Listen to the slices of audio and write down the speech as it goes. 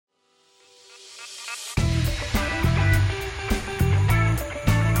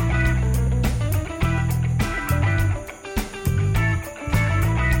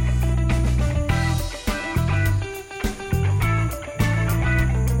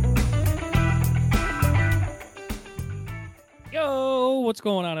What's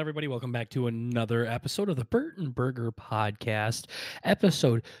going on, everybody? Welcome back to another episode of the Burt and Burger Podcast,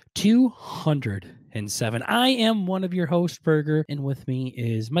 episode 207. I am one of your hosts, Burger, and with me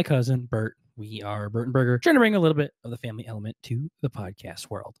is my cousin, Burt. We are Burt and Burger, trying to bring a little bit of the family element to the podcast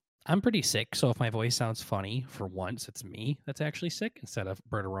world. I'm pretty sick, so if my voice sounds funny, for once, it's me that's actually sick instead of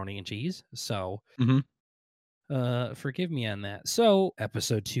Burteroni and cheese. So, forgive me on that. So,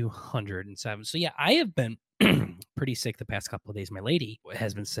 episode 207. So, yeah, I have been pretty sick the past couple of days. My lady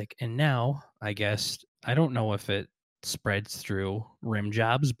has been sick, and now I guess I don't know if it spreads through rim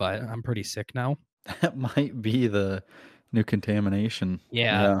jobs, but I'm pretty sick now. That might be the new contamination.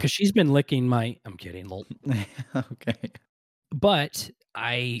 Yeah, because she's been licking my. I'm kidding, lol. Okay. But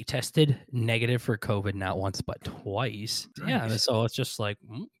I tested negative for COVID not once but twice. Yeah, Nice. so it's just like,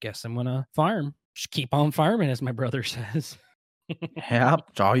 guess I'm gonna farm. Just keep on farming, as my brother says. Yeah,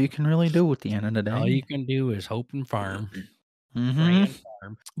 it's all you can really do at the end of the day. All you can do is hope and farm. Mhm. Pray and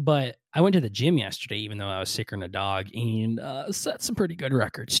farm. But I went to the gym yesterday, even though I was sicker than a dog, and set some pretty good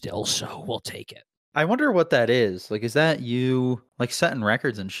records still. So we'll take it. I wonder what that is. Like, is that you like setting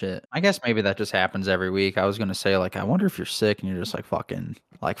records and shit? I guess maybe that just happens every week. I was gonna say, like, I wonder if you're sick and you're just like fucking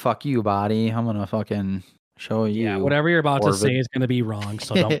like fuck you, body. I'm gonna fucking show you. Yeah, whatever you're about to say is going to be wrong,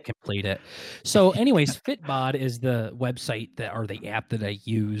 so don't complete it. So, anyways, Fitbod is the website that or the app that I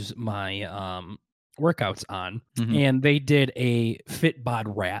use my workouts on, and they did a Fitbod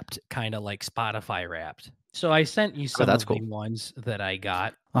Wrapped, kind of like Spotify Wrapped. So I sent you some of the ones that I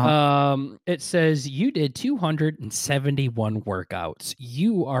got. It says you did 271 workouts.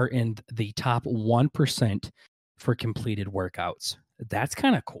 You are in the top 1% for completed workouts. That's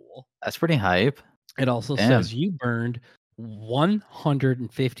kind of cool. That's pretty hype. It also says you burned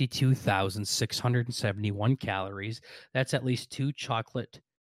 152,671 calories. That's at least 2 chocolate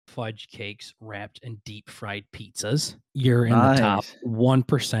fudge cakes wrapped in deep fried pizzas. You're in the top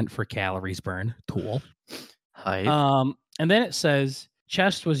 1% for calories burned. Cool. Hype. And then it says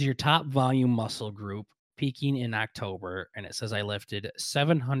chest was your top volume muscle group, peaking in October, and it says I lifted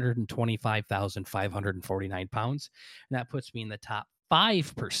 725,549 pounds, and that puts me in the top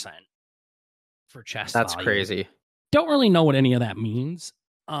 5% for chest That's volume. crazy. Don't really know what any of that means,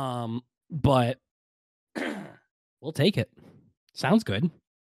 but we'll take it. Sounds good.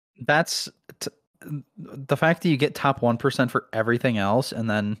 That's the fact that you get top 1% for everything else, and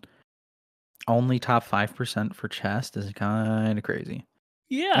then only top 5% for chest is kind of crazy.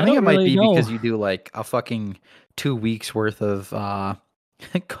 Yeah, I think it might be because you do like a fucking 2 weeks worth of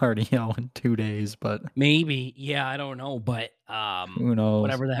cardio in 2 days, but maybe. Yeah, I don't know, but who knows?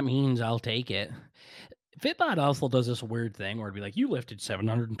 Whatever that means, I'll take it. Fitbod also does this weird thing where it'd be like, you lifted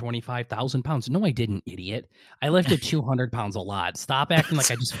 725,000 pounds. No, I didn't, idiot. I lifted 200 pounds a lot. Stop acting like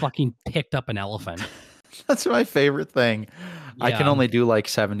I just fucking picked up an elephant. That's my favorite thing. Yeah. I can only do like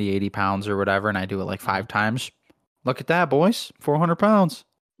 70, 80 pounds or whatever, and I do it like 5 times. Look at that, boys. 400 pounds.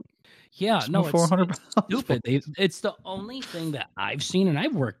 Yeah, no, it's 400 pounds. Stupid. It's the only thing that I've seen, and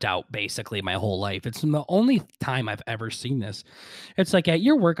I've worked out basically my whole life. It's the only time I've ever seen this. It's like at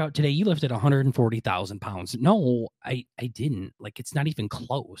your workout today, you lifted 140,000 pounds. No, I didn't. Like, it's not even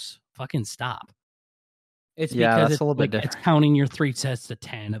close. Fucking stop. It's because it's, a little bit different. It's counting your 3 sets of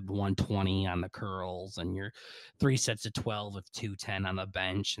 10 of 120 on the curls and your 3 sets of 12 of 210 on the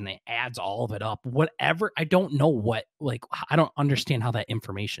bench, and it adds all of it up. Whatever, I don't know what, like, I don't understand how that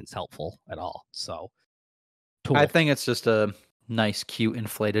information is helpful at all. So, cool. I think it's just a nice, cute,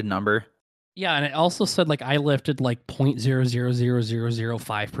 inflated number. Yeah, and it also said like I lifted like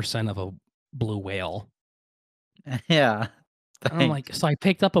 0.000005% of a blue whale. Yeah. And I'm like, so I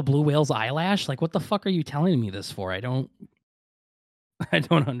picked up a blue whale's eyelash? Like, what the fuck are you telling me this for? I don't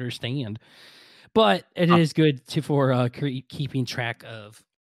understand. But it is good for keeping track of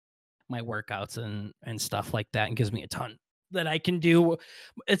my workouts and stuff like that, and gives me a ton that I can do.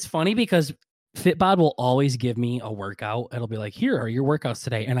 It's funny because Fitbod will always give me a workout. It'll be like, here are your workouts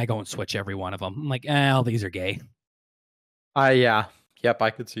today. And I go and switch every one of them. I'm like, all these are gay. Yeah. Yep,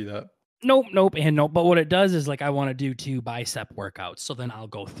 I could see that. Nope. But what it does is like I want to do 2 bicep workouts. So then I'll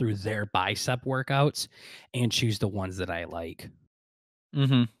go through their bicep workouts and choose the ones that I like.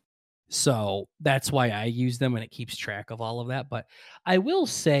 So that's why I use them, and it keeps track of all of that. But I will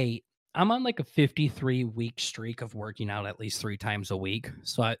say I'm on like a 53-week streak of working out at least 3 times a week.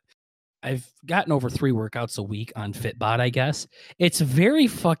 So I've gotten over 3 workouts a week on Fitbod, I guess. It's very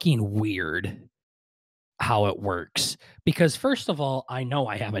fucking weird how it works, because first of all, I know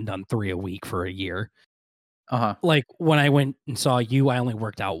I haven't done 3 a week for a year. Like when I went and saw you, I only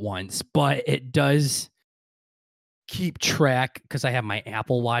worked out once, but it does keep track because I have my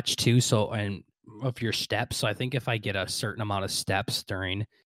Apple Watch too. So, and of your steps. So I think if I get a certain amount of steps during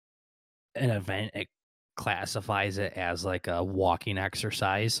an event, it classifies it as like a walking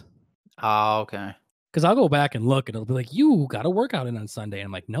exercise. Oh, okay. Because I'll go back and look, and it'll be like, "You got a workout in on Sunday." And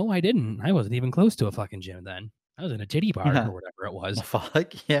I'm like, "No, I didn't. I wasn't even close to a fucking gym then. I was in a titty bar Yeah. or whatever it Well, was."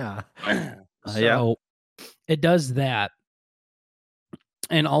 fuck yeah. Yeah. So it does that,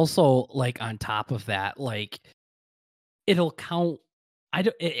 and also like on top of that, like it'll count. I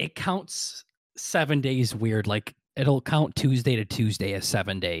don't. It counts 7 days weird. Like it'll count Tuesday to Tuesday as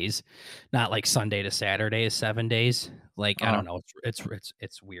 7 days, not like Sunday to Saturday as 7 days. Like I Uh-huh. don't know.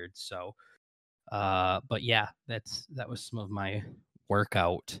 It's weird. So but yeah, that was some of my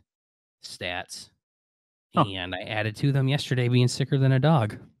workout stats, Huh. and I added to them yesterday being sicker than a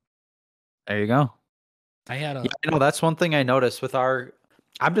dog. There you go. I had Yeah, a you know, that's one thing I noticed with our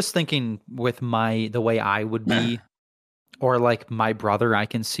I'm just thinking with the way I would be, or like my brother I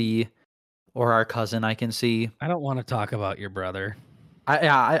can see, or our cousin I can see. I don't want to talk about your brother.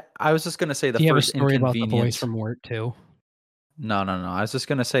 I was just gonna say the Do you have a first story about the boys inconvenience. from work too? No, no, no. I was just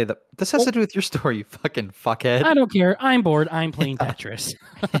gonna say that this has Oh, to do with your story, you fucking fuckhead. I don't care. I'm bored. I'm playing Yeah, Tetris.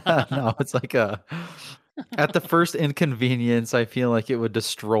 yeah, no, it's like a at the first inconvenience, I feel like it would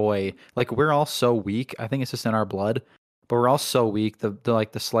destroy. Like we're all so weak. I think it's just in our blood, but we're all so weak. The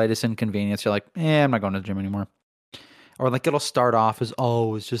like the slightest inconvenience, you're like, I'm not going to the gym anymore. Or like it'll start off as,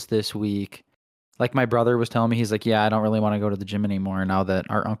 oh, it's just this week. Like my brother was telling me, he's like, yeah, I don't really want to go to the gym anymore now that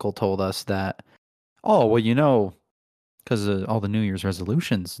our uncle told us that. Oh, well, because of all the New Year's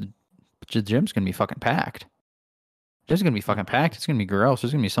resolutions, the gym's gonna be fucking packed. It's gonna be fucking Mhm. packed. It's gonna be gross.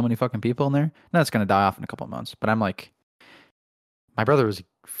 There's gonna be so many fucking people in there. Now it's gonna die off in a couple of months. But I'm like, my brother was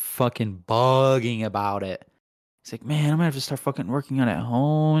fucking bugging about it. He's like, man, I'm gonna have to start fucking working on it at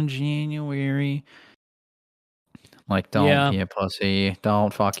home in January. I'm like, don't Yeah. be a pussy.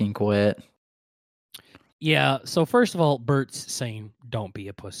 Don't fucking quit. Yeah. So first of all, Bert's saying, "Don't be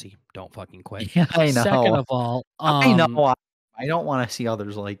a pussy. Don't fucking quit." Yeah, I Second know. of all, I know. I don't want to see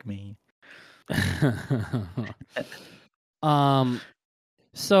others like me. um,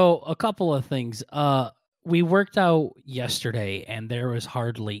 so a couple of things. We worked out yesterday, and there was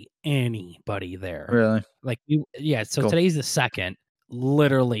hardly anybody there. Really? Like, yeah. So Cool. today's the second.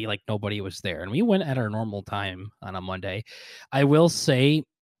 Literally, like nobody was there, and we went at our normal time on a Monday. I will say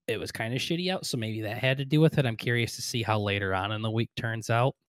it was kind of shitty out, so maybe that had to do with it. I'm curious to see how later on in the week turns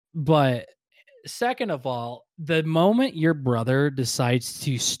out. But second of all, the moment your brother decides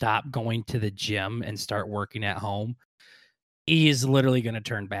to stop going to the gym and start working at home, he is literally going to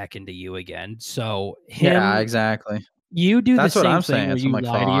turn back into you again. So Yeah, him, exactly. you do the That's what same I'm thing saying. where So I'm you like,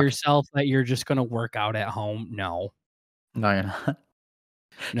 lie to fuck. yourself that you're just going to work out at home. No, No, you're not.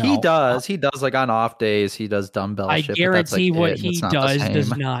 He no. does. He does like on off days, he does dumbbell I shit, but that's like guarantee what it, and it's he not the does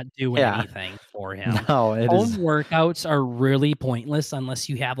same. not do Yeah. anything for him. No, it Home is. workouts are really pointless unless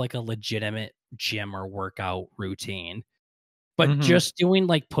you have like a legitimate gym or workout routine. But Mhm. just doing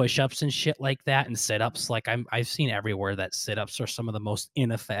like push-ups and shit like that and sit-ups, like I've seen everywhere that sit-ups are some of the most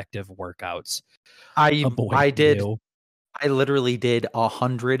ineffective workouts a boy I can did do. I literally did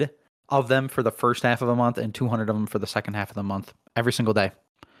 100 of them for the first half of the month and 200 of them for the second half of the month every single day.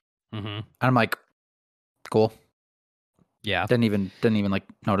 Mhm. And I'm like, cool. Yeah. Didn't even like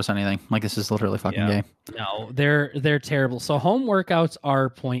notice anything. Like this is literally fucking Yeah. gay. No, they're terrible. So home workouts are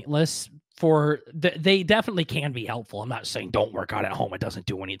pointless they definitely can be helpful. I'm not saying don't work out at home. It doesn't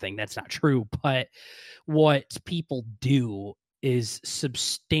do anything. That's not true. But what people do is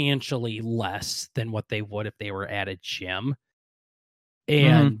substantially less than what they would if they were at a gym. Mhm.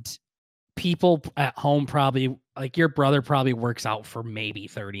 And people at home probably like your brother probably works out for maybe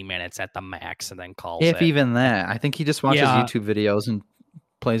 30 minutes at the max and then calls If it. even that. I think he just watches Yeah, YouTube videos and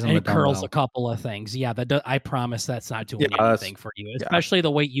plays on and the it curls a dumbbell. couple of things. Yeah, I promise that's not Yeah, doing that's anything for you, yeah. especially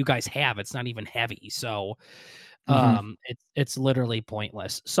the weight you guys have. It's not even heavy. So Mhm. it's literally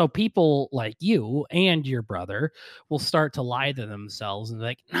pointless. So people like you and your brother will start to lie to themselves and be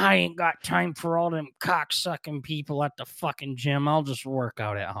like, I ain't got time for all them cocksucking people at the fucking gym. I'll just work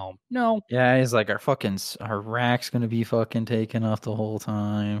out at home. No. Yeah, he's like our rack's gonna be fucking taken off the whole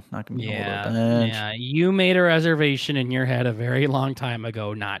time. Not gonna be able to Yeah, bench. yeah. You made a reservation in your head a very long time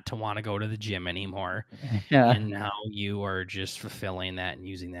ago not to want to go to the gym anymore. Yeah. And now you are just fulfilling that and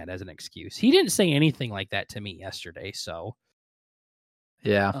using that as an excuse. He didn't say anything like that to me yesterday. So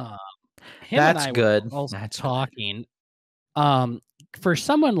Yeah. uh, him and That's I were good. also That's good. talking. Um, for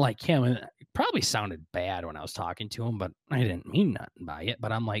someone like him, and it probably sounded bad when I was talking to him, but I didn't mean nothing by it.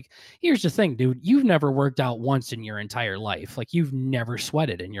 But I'm like, here's the thing, dude. You've never worked out once in your entire life. Like you've never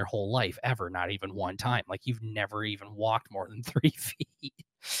sweated in your whole life ever, not even one time. Like you've never even walked more than 3 feet.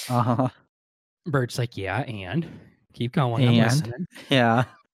 Uh-huh. Bert's like, yeah, and keep going. I'm And listening. yeah,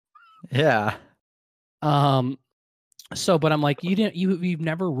 yeah, Um, so, but I'm like, you've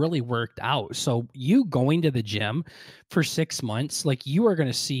never really worked out. So you going to the gym for 6 months, like you are going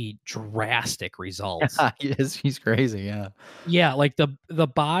to see drastic results. yeah. He is. He's crazy. Yeah. Yeah, like the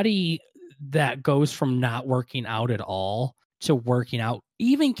body that goes from not working out at all to working out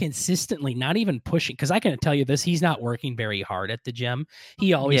even consistently, not even pushing. Because I can tell you this, he's not working very hard at the gym.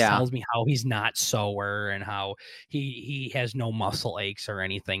 He always Yeah. tells me how he's not sore and how he has no muscle aches or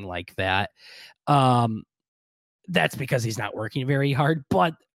anything like that. Um, that's because he's not working very hard,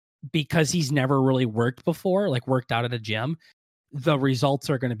 but because he's never really worked before, like worked out at a gym, the results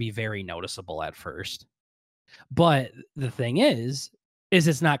are going to be very noticeable at first. But the thing is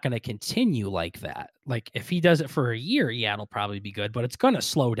it's not going to continue like that. Like if he does it for a year, yeah, it'll probably be good, but it's going to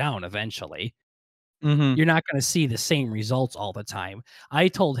slow down eventually. Mm-hmm. You're not going to see the same results all the time. I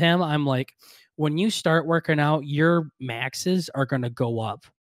told him, I'm like, when you start working out, your maxes are going to go up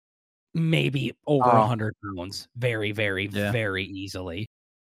maybe over Oh, 100 pounds very, very, yeah. very easily.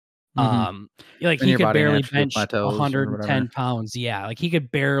 Mm-hmm. Um, like Then he your could body barely naturally bench plateaus or 110 whatever. pounds. Yeah, like he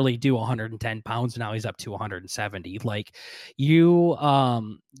could barely do 110 pounds. Now he's up to 170. Like you,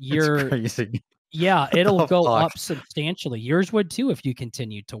 It's you're crazy. yeah, What it'll the go fuck? up substantially. Yours would too if you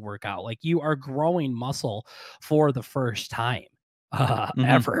continued to work out. Like you are growing muscle for the first time Mm-hmm.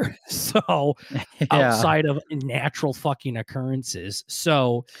 ever. So Yeah. outside of natural fucking occurrences.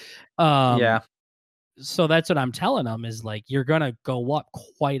 Um, Yeah. so that's what I'm telling them is like you're gonna go up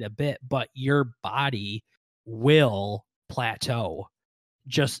quite a bit, but your body will plateau.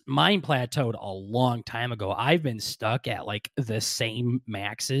 Just mine plateaued a long time ago. I've been stuck at like the same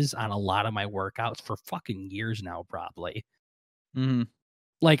maxes on a lot of my workouts for fucking years now, probably. Mm-hmm.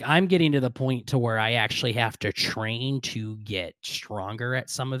 Like I'm getting to the point to where I actually have to train to get stronger at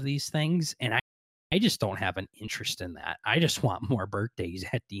some of these things. And I just don't have an interest in that. I just want more birthdays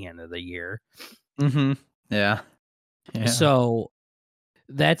at the end of the year. Mm-hmm. Yeah. Yeah. So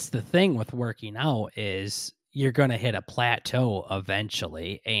that's the thing with working out is you're going to hit a plateau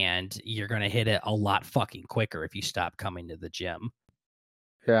eventually and you're going to hit it a lot fucking quicker if you stop coming to the gym.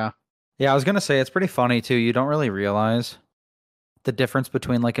 Yeah. Yeah, I was gonna say it's pretty funny too. You don't really realize the difference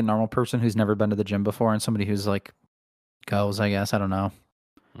between like a normal person who's never been to the gym before and somebody who's like goes, I guess. I don't know.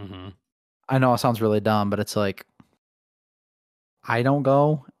 Mhm. I know it sounds really dumb, but it's like I don't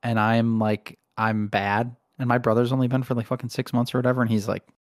go and I'm bad. And my brother's only been for like fucking 6 months or whatever, and he's like,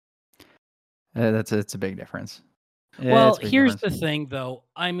 that's it's a big difference. Yeah, Well, it's a big here's difference. the thing though.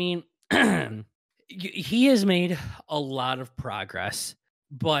 I mean, he has made a lot of progress,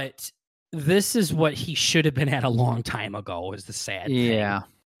 but this is what he should have been at a long time ago is the sad thing. Yeah.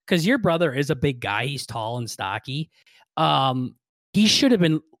 Cuz your brother is a big guy, he's tall and stocky. Um he should have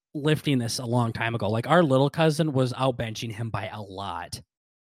been lifting this a long time ago. Like our little cousin was out benching him by a lot.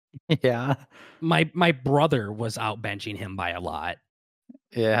 Yeah. My brother was out benching him by a lot.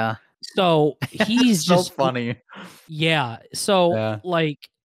 Yeah. So It's he's so just funny. yeah. So Yeah. like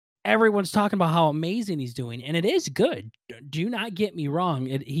everyone's talking about how amazing he's doing, and it is good. Do not get me wrong.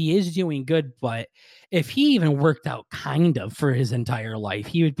 He is doing good, but if he even worked out kind of for his entire life,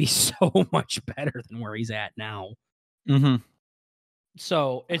 he would be so much better than where he's at now. Mhm.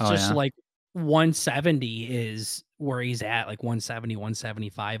 So it's Oh just yeah. like 170 is where he's at, like 170,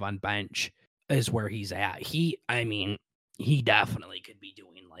 175 on bench is where he's at. I mean, he definitely could be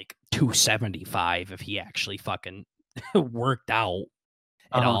doing like 275 if he actually fucking worked out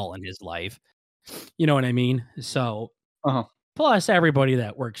at Uh-huh. all in his life. You know what I mean? So, Uh-huh. plus everybody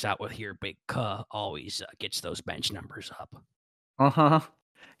that works out with here, Big Cuh, always gets those bench numbers up. Uh-huh.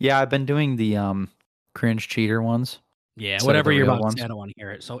 Yeah, I've been doing the cringe cheater ones Yeah, instead of whatever the you're real about to say, ones. I don't want to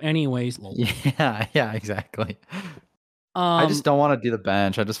hear it. So, anyways, lol. Yeah, yeah, exactly. I Um, just don't want to do the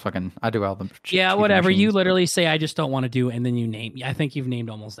bench. I do all the yeah, cheater whatever. You machines, but literally say, I just don't want to do, and then you name. I think you've named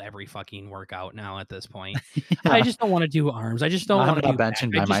almost every fucking workout now at this point. I yeah, just don't want to do arms. I just don't I'm want to not do back.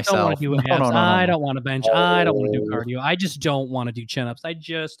 benching I by just don't want myself. to do No, no, abs. no, no, I no. don't want to bench. I don't want to do Oh, cardio. I just don't want to do chin ups. I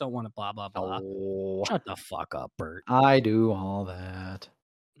just don't want to blah blah blah. no. Shut the fuck up, Bert. I do all that.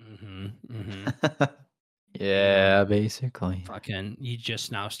 Mm-hmm. Yeah, basically. Fucking, you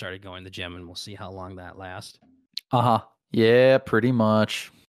just now started going to the gym, and we'll see how long that lasts. Uh-huh. Yeah, pretty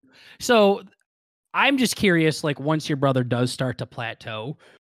much. So I'm just curious, like once your brother does start to plateau,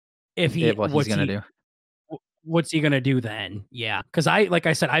 if Yeah, he what he's gonna do. what's he gonna do then? Yeah, because like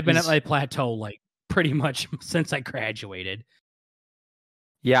I said, I've been at He's my plateau like pretty much since I graduated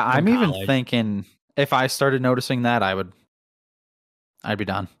Yeah, from I'm even college. thinking if I started noticing that, I'd be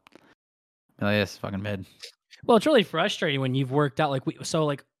done. Be like, it's fucking mid. Well, it's really frustrating when you've worked out like we so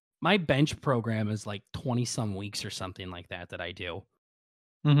like my bench program is like 20 some weeks or something like that I do.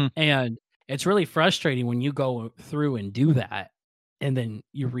 Mhm. And it's really frustrating when you go through and do that and then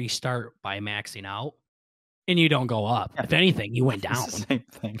you restart by maxing out and you don't go up. Yeah, If anything, you went it's the down. same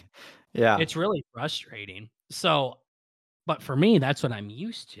thing. Yeah. It's really frustrating. So, but for me, that's what I'm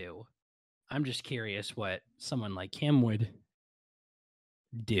used to. I'm just curious what someone like him would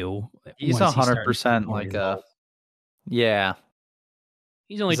do He's once he started seeing 100% more like a results. yeah.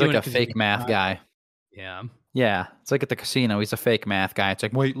 He's only He's doing like it a because he's fake making math content. guy. Yeah. Yeah, it's like at the casino. He's a fake math guy. It's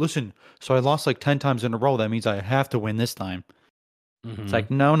like, wait, listen. So I lost like 10 times in a row. That means I have to win this time. It's Hmm. like,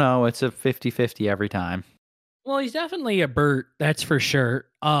 no, no, it's a 50-50 every time. Well, he's definitely a Bert, that's for sure.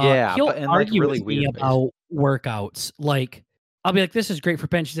 Yeah, He'll but in like argue really with me weird ways. about workouts. Like, I'll be like, "This is great for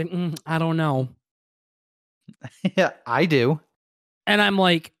bench." He's like, "I don't know," Yeah, I do. and I'm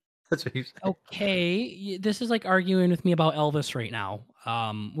like, That's what you say. "Okay, this is like arguing with me about Elvis right now.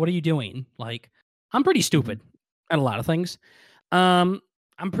 What are you doing?" Like, I'm pretty Mhm. stupid at a lot of things. Um,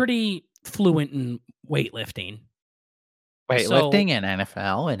 I'm pretty fluent in weightlifting, so Weightlifting and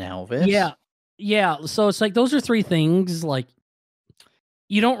NFL and yeah, Elvis. yeah. So it's like those are three things. Like,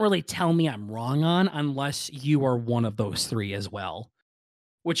 you don't really tell me I'm wrong on unless you are one of those three as well,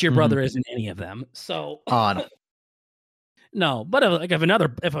 which your Hmm. brother isn't any of them. So Oh, no. no, but like if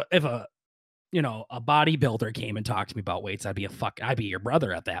a a bodybuilder came and talked to me about weights, I'd be your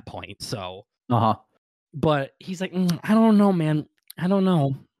brother at that point. So, Uh-huh. but he's like, I don't know, man, I don't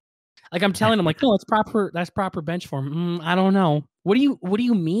know. Like I'm telling him, like, no, that's proper bench form. I don't know. What do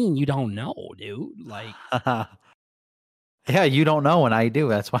you mean you don't know, dude? Like, Yeah, you don't know and I do.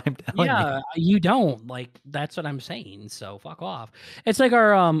 That's why I'm telling you. yeah, you don't. Like, that's what I'm saying. So fuck off. It's like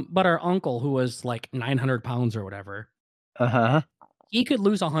but our uncle who was like 900 pounds or whatever. Uh-huh. He could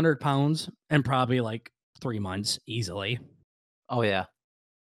lose 100 pounds in probably like 3 months easily. Oh, yeah.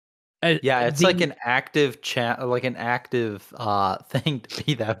 Yeah, it's like The an active chat, like an active thing to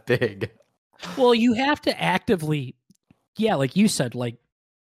be that big. Well, you have to actively, yeah, like you said, like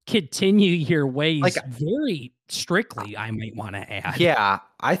continue your Like, ways very strictly. I might want to add. yeah,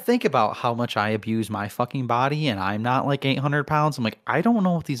 I think about how much I abuse my fucking body, and I'm not like 800 pounds. I'm like, I don't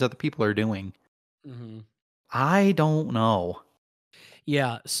know what these other people are doing. Mhm. I don't know.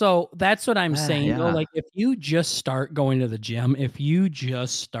 Yeah, so that's what I'm saying though. Yeah. Like, if you just start going to the gym, if you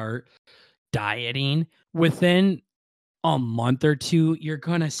just start dieting within a month or two, you're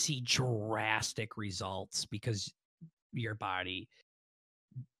gonna see drastic results because your body,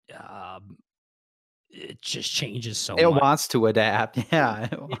 um, it just changes so It much. wants to adapt. Yeah.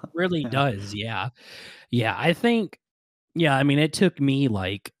 It really Yeah. does. Yeah. Yeah. I think, yeah, I mean, it took me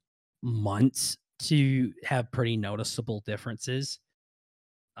like months to have pretty noticeable differences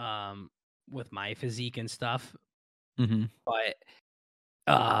um with my physique and stuff. Mhm. But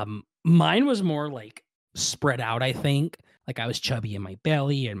mine was more like spread out, I think. Like I was chubby in my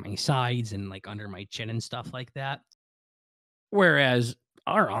belly and my sides and like under my chin and stuff like that. Whereas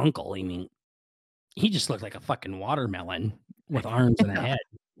our uncle, I mean, he just looked like a fucking watermelon with arms and a head.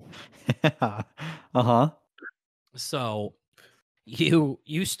 Yeah. Uh-huh. So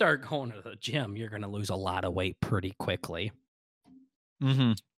you start going to the gym, you're gonna lose a lot of weight pretty quickly.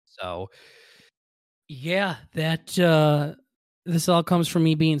 Mhm. So yeah, that this all comes from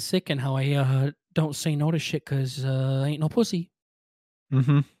me being sick and how I don't say no to shit because I ain't no pussy.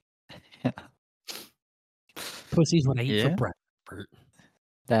 Mhm. Yeah. Pussy's what I eat for Yeah. breakfast.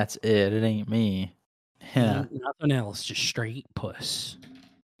 That's it. It ain't me. Yeah. Ain't nothing else, just straight puss.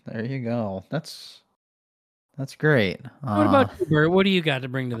 There you go. That's great. What about you, Bert? What do you got to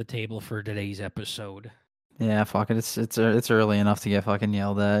bring to the table for today's episode? Yeah, fuck it. It's early enough to get fucking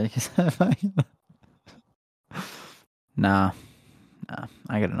yelled at. Nah, nah.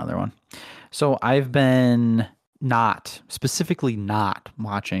 I got another one. So I've been specifically not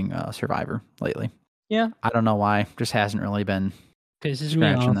watching Survivor lately. Yeah, I don't know why. Just hasn't really been pisses me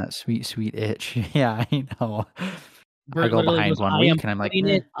scratching off. that sweet, sweet itch. Yeah, I know. I Bert go literally behind goes, one I am week and I'm like, putting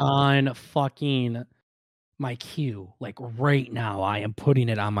meh. it on fucking my queue. Like right now, I am putting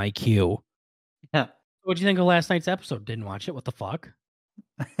it on my queue. Yeah. What do you think of last night's episode? Didn't watch it. What the fuck?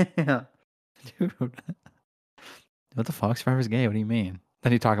 Yeah. Dude, what the fuck? Survivor's gay. What do you mean?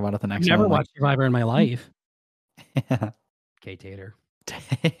 Then you talk about it the I've next one. never I'm like, watched Survivor in my life. yeah. K Tater.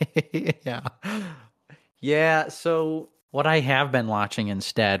 Yeah. Yeah, so what I have been watching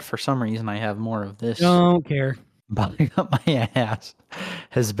instead, for some reason I have more of this Don't care. bugging up my ass,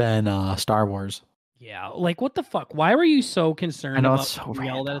 has been Star Wars. Yeah, like what the fuck? Why were you so I concerned know it's about so being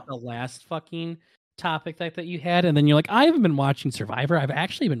yelled at random. the last fucking topic that you had, and then you're like, I haven't been watching Survivor. I've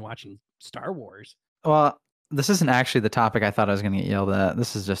actually been watching Star Wars. Well, this isn't actually the topic I thought I was gonna get yelled at.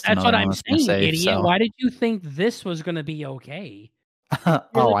 This is just That's another what one I I'm was gonna saying, save, idiot. so Why did you think this was gonna be okay? You're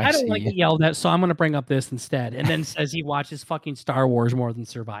Oh, like, I "I don't wanna see. get yelled at, so I'm gonna bring up this instead," and then says he watches fucking Star Wars more than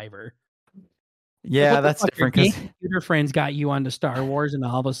Survivor. Like, Yeah, what the that's fuck? Your different gay 'cause computer friends got you onto Star Wars, and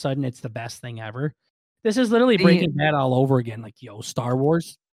all of a sudden, it's the best thing ever. This is literally see Breaking Bad all over again. Like, yo, Star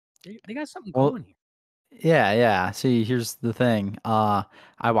Wars, they got something well, going here. yeah, yeah. See, here's the thing. I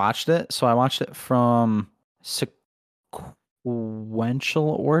watched it. So I watched it from sequential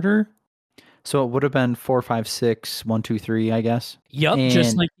order. So it would have been 4, 5, 6, 1, 2, 3, I guess. Yup,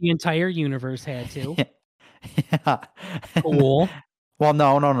 just And like the entire universe had to. yeah. And Cool. well,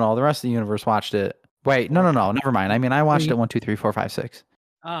 no, no, no. The rest of the universe watched it. Wait, no, 4, no, 5, no. Never mind. I mean, I watched 3. it 1, 2, 3, 4, 5, 6.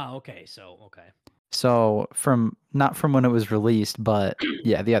 Ah, okay. So, okay. So from not from when it was released, but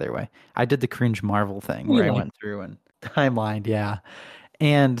yeah, the other way. I did the cringe Marvel thing where I Anyway, went through and timelined, yeah.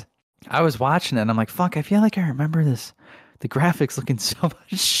 And I was watching it and I'm like, fuck, I feel like I remember this the graphics looking so much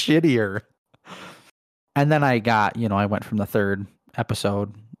shittier. And then I got, I went from the third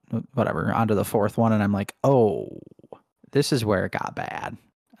episode, whatever, onto the fourth one, and I'm like, oh, this is where it got bad.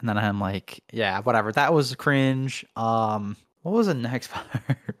 And then I'm like, yeah, whatever. That was cringe. What was the next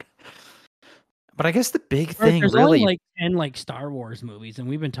part? But I guess the big thing there's only really like 10 like Star Wars movies, and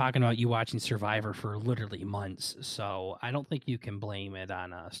we've been talking about you watching Survivor for literally months. So I don't think you can blame it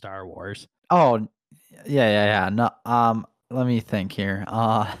on Star Wars. Oh, yeah, yeah, yeah. No, let me think here.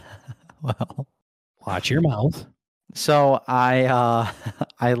 Well, Watch your mouth. so I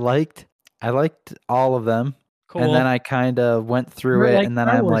liked all of them, and then Cool. I kind of went through Never it, liked and then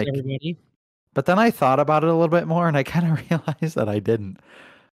Star I'm Wars, like, everybody. but then I thought about it a little bit more, and I kind of realized that I didn't.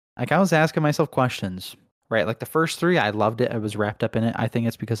 Like I was asking myself questions, right? Like the first three, I loved it. I was wrapped up in it. I think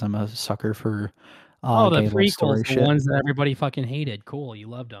it's because I'm a sucker for Oh, the gay love prequels, story the shit. ones that everybody fucking hated. Cool, you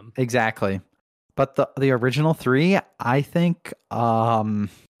loved them. Exactly. But the original three, I think,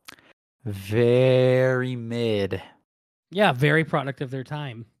 very mid. Yeah, very product of their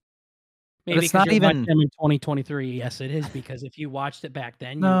time. But Maybe it's because not you're watching even them in 2023. Yes, it is, because if you watched it back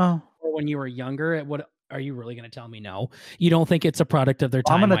then, you no. or when you were younger, what are you really gonna tell me no? You don't think it's a product of their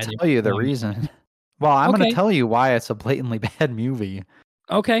I'm time gonna why they tell you the were reason. Well, I'm gonna okay, tell you why it's a blatantly bad movie.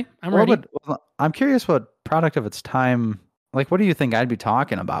 okay, I'm ready. I'm curious what product of its time. Like, what do you think I'd be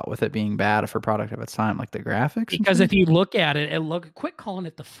talking about with it being bad for product of its time? Like the graphics and Because shit. if you look at it and quit calling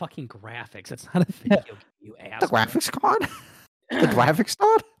it the fucking graphics. It's not a Yeah, video game, you the asshole. graphics card. The graphics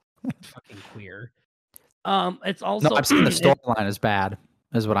card. Fucking queer. It's No, also I'm saying the it storyline is bad.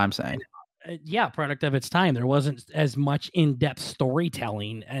 Is what I'm saying. yeah, product of its time. There wasn't as much in-depth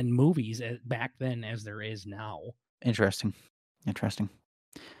storytelling and movies back then as there is now. Interesting. Interesting.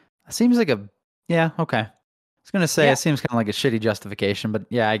 It seems like a yeah. Okay. I was gonna say Yeah, it seems kind of like a shitty justification, but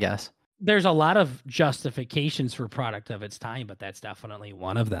yeah, I guess. there's a lot of justifications for product of its time, but that's definitely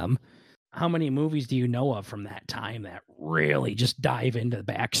one of them. How many movies do you know of from that time that really just dive into the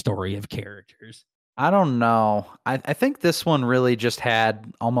backstory of characters? I don't know. I think this one really just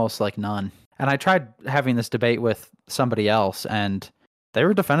had almost like none. And I tried having this debate with somebody else, and they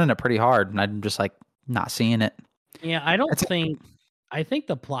were defending it pretty hard, and I'm just like not seeing it. Yeah, I don't It's think I think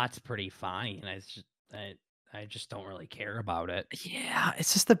the plot's pretty fine. I just don't really care about it. yeah,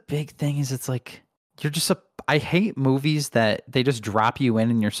 it's just the big thing is it's like you're just I hate movies that they just drop you in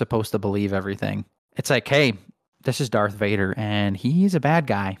and you're supposed to believe everything. It's like, hey, this is Darth Vader and he's a bad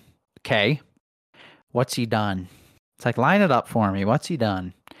guy. Okay, what's he done? It's like line it up for me. What's he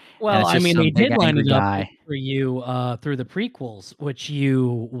done? And Well, it's I just mean, some they big did line angry it up guy. for you through the prequels, which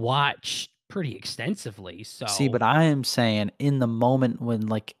you watch pretty extensively. See, So, but I am saying in the moment when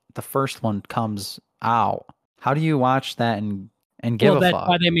like the first one comes out, how do you watch that and give well, a that's fuck?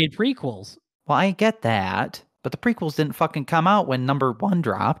 why they made prequels. Well, I get that, but the prequels didn't fucking come out when number one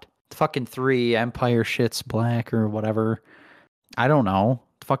dropped. Fucking three, Empire shits black or whatever. I don't know.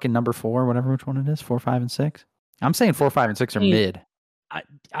 Fucking number four, whatever which one it is, 4, 5, and 6. I'm saying 4, 5, and 6 are I mean, mid.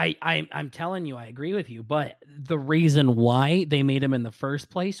 I'm telling you, I agree with you, but the reason why they made them in the first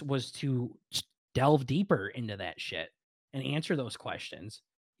place was to delve deeper into that shit and answer those questions.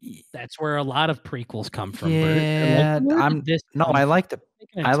 Y- That's where a lot of prequels come from, Bert. They're like, Yeah, where did I'm this no, come from? Make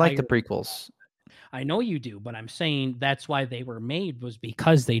an I like entire the prequels. I know you do, but I'm saying that's why they were made was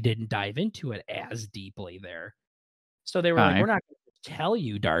because they didn't dive into it as deeply there. So they were like, Okay. we're not going to tell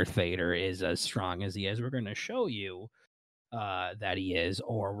you Darth Vader is as strong as he is. We're going to show you that he is,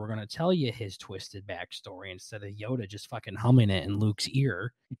 or we're going to tell you his twisted backstory instead of Yoda just fucking humming it in Luke's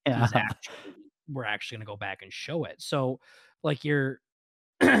ear. Yeah. We're actually going to go back and show it. So like you're,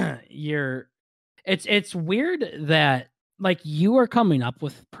 it's weird that like, you are coming up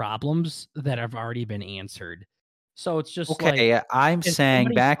with problems that have already been answered. So it's just like, Okay, I'm if saying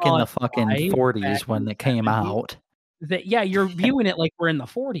somebody back saw in it the fucking live back 40s in when the it came '70s, out. that yeah, you're viewing it like we're in the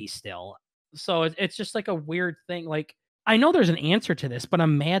 '40s still. So it's just like a weird thing, like, I know there's an answer to this, but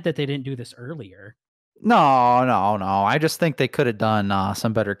I'm mad that they didn't do this earlier. No, no, no. I just think they could have done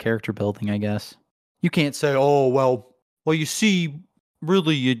some better character building, I guess. You can't say, "Oh, well, you see,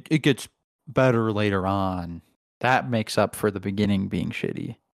 really it gets better later on." That makes up for the beginning being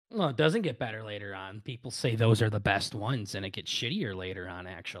shitty. Well, it doesn't get better later on. People say those are the best ones, and it gets shittier later on,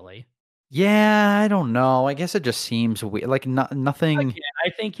 actually. Yeah, I don't know. I guess it just seems weird. Like nothing. Again, I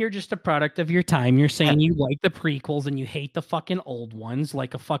think you're just a product of your time. You're saying you like the prequels and you hate the fucking old ones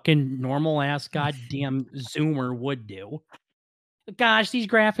like a fucking normal ass goddamn Zoomer would do. Gosh, these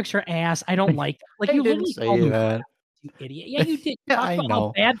graphics are ass. I don't like them. Like, I you didn't literally called say them that. graphics, you idiot. Yeah, you did. Yeah, Talk I about how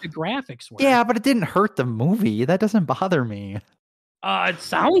know. bad the graphics were. Yeah, but it didn't hurt the movie. That doesn't bother me. It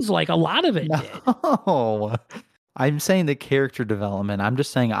sounds like a lot of it did. No. I'm saying the character development. I'm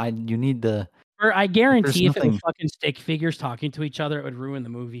just saying you need to Or I like there's guarantee if it was nothing. fucking stick figures talking to each other, it would ruin the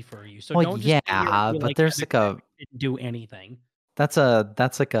movie for you. So Well, don't just sit here and yeah, be but like, "Yeah, there's the like a graphics didn't do anything." that's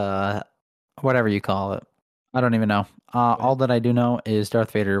like a whatever you call it. I don't even know. What? All that I do know is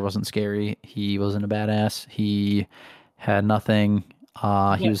Darth Vader wasn't scary. He wasn't a badass. He had nothing. He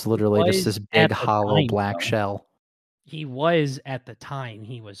But was he literally just was this big at the hollow time, black though. shell. He was at the time,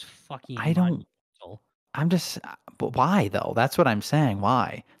 he was fucking I don't monumental. I'm just but why though? That's what I'm saying.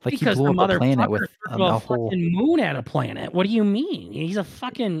 Why? Like he Because blew the up a planet motherfucker with threw a a whole. fucking moon at a planet. What do you mean?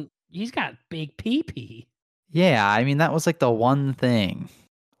 He's got big pee-pee. Yeah, I mean that was like the one thing.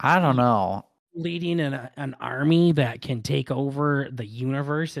 I don't Yeah, know. leading an army that can take over the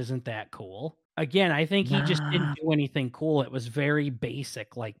universe isn't that cool. Again, I think he just didn't Nah. do anything cool. It was very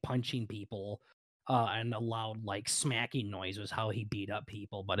basic, like punching people, and a loud, like, smacking noise was how he beat up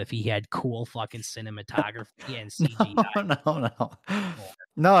people. But if he had cool fucking cinematography and No, CGI, no, no. cool.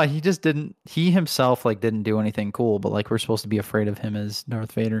 No, he just didn't he himself like didn't do anything cool, but like we're supposed to be afraid of him as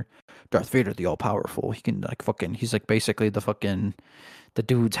Darth Vader. Darth Vader the all powerful. He can like fucking he's like basically the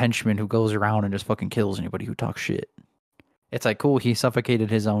dude's henchman who goes around and just fucking kills anybody who talks shit. It's like cool, he suffocated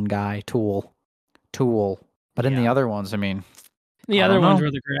his own guy, Tool. But in the Yeah. other ones, I mean, The I other don't ones know.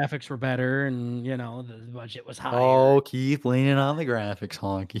 where the graphics were better and, the budget was higher. Oh, keep leaning on the graphics,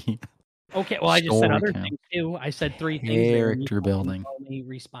 honky. Okay, well, I just said Story other count. things too. I said 3 things there, and you Character fucking building. only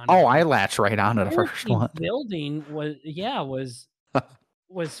responded Oh, to I 1. latched right onto the first Character one. building was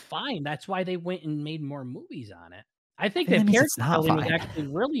fine. That's why they went and made more movies on it. I think That that means it's character not building was fine. actually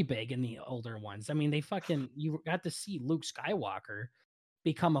really big in the older ones. I mean, you got to see Luke Skywalker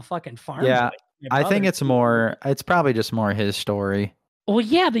become a fucking farm boy. Yeah, My I think brother it's probably just more his story. Well,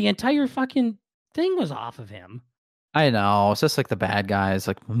 yeah, the entire fucking thing was off of him. I know. It's just like the bad guy is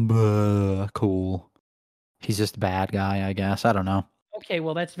like, "Bleh, cool. He's just a bad guy, I guess. I don't know. Okay,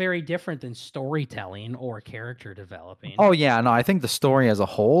 well, that's very different than storytelling or character developing. Oh, yeah. No, I think the story as a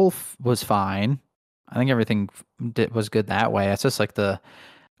whole was fine. I think everything was good that way. It's just like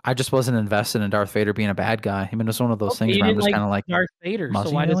I just wasn't invested in Darth Vader being a bad guy. I mean, it's one of those Okay, things you where I'm didn't just like kind of like, Darth Vader, so must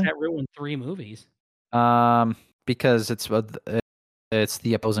he why does really? that ruin 3 movies? Because it's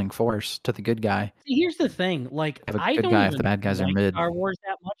the opposing force to the good guy. See, here's the thing, like, Have a I good don't guy if the even bad guys are like mid. Star Wars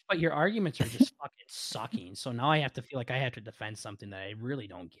that much, but your arguments are just fucking sucking, so now I have to feel like I have to defend something that I really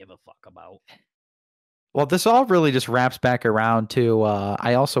don't give a fuck about. Well, this all really just wraps back around to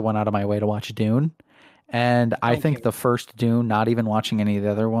I also went out of my way to watch Dune. And I Don't think care. the first Dune, not even watching any of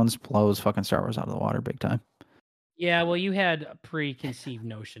the other ones, blows fucking Star Wars out of the water big time. Yeah, well, you had preconceived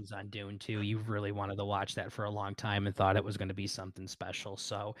notions on Dune too. You really wanted to watch that for a long time and thought it was gonna be something special,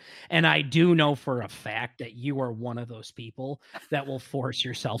 so and I do know for a fact that you are one of those people that will force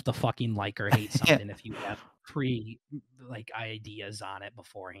yourself to fucking like or hate Yeah. something if you have ideas on it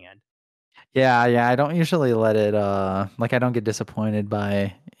beforehand. Yeah, I don't usually let it like I don't get disappointed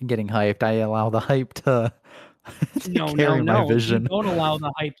by getting hyped. I allow the hype to to No, no, carry my no, you vision. don't allow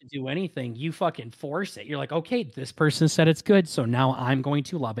the hype to do anything, you fucking force it. You're like, "Okay, this person said it's good, so now I'm going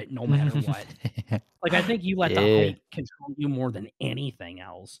to love it no matter what." Like, I think you let the Yeah. hype control you more than anything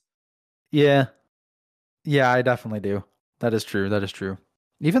else. Yeah. Yeah, I definitely do. That is true. That is true.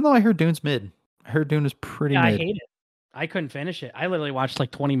 Even though I heard Dune's mid. I heard Dune is pretty Yeah, I mid. hate it. I couldn't finish it. I literally watched,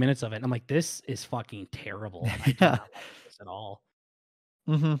 like, 20 minutes of it, and I'm like, "This is fucking terrible. I do Yeah. not like this at all."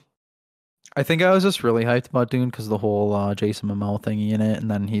 Mhm. I think I was just really hyped about Dune because the whole Jason Momoa thingy in it, and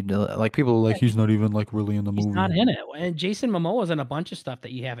then he like people are Yeah, like he's not even like really in the he's not movie. in it, and Jason Momoa's in a bunch of stuff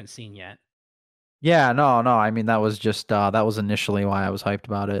that you haven't seen yet. Yeah, no, I mean that was just that was initially why I was hyped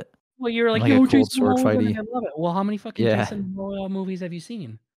about it. Well, you were and like, like a "Yo, cool Jason sword Momoa's in it, fighty. I love it." Well, how many fucking Yeah. Jason Momoa movies have you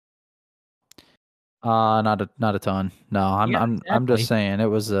seen? Not a ton. No, Yeah, I'm just exactly. saying it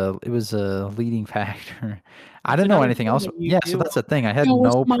was a leading factor. I It's didn't know another anything thing else. when you Yeah, so do, that's the thing. I had "Yo,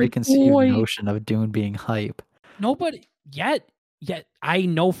 it's no my preconceived boy." notion of Dune being hype. Nobody yet I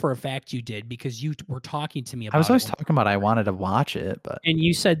know for a fact you did because you were talking to me I was about it always when talking about I wanted to watch it, but and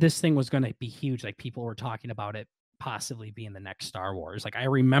you said this thing was gonna be huge, like, people were talking about it possibly being the next Star Wars. Like, I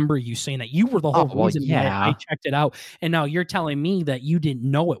remember you saying that you were the oh whole well, reason why I yeah. checked it out, and now you're telling me that you didn't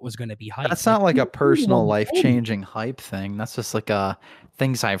know it was gonna be hyped. That's Like, not like a you're the one personal that told me. life-changing hype thing. That's just like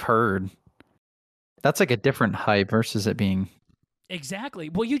things I've heard. That's like a different hype versus it being Exactly.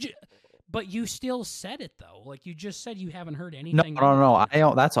 Well, but you still said it, though. Like, you just said you haven't heard no, anything no, no. negative. I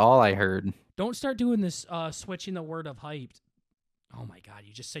don't. That's all I heard. Don't start doing this, switching the word of hyped. Oh my god,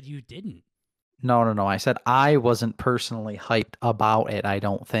 you just said you didn't. No, no, no. I said I wasn't personally hyped about it. I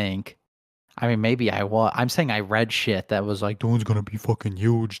don't think. I mean, maybe I was. I'm saying I read shit that was like, "Dude's gonna be fucking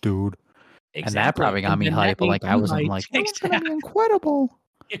huge, dude," and that Exactly, probably got and me then that hyped. But made like, I you wasn't hyped. like, "Dude's gonna be Exactly. incredible."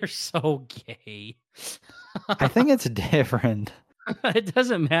 You're so gay. I think it's different. It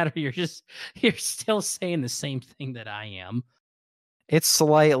doesn't matter. You're still saying the same thing that I am. It's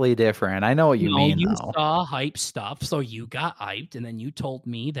slightly different. I know what you No, mean, you though. saw hype stuff, so you got hyped, and then you told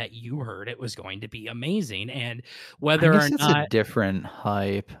me that you heard it was going to be amazing, and I whether or guess it's a not different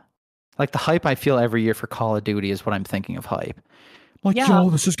hype. Like the hype I feel every year for Call of Duty is what I'm thinking of hype. Like, yeah, yo,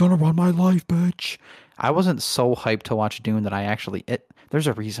 this is gonna run my life, bitch. I wasn't so hyped to watch Dune that I actually there's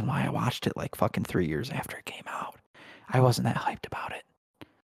a reason why I watched it like fucking 3 years after it came out. I wasn't that hyped about it.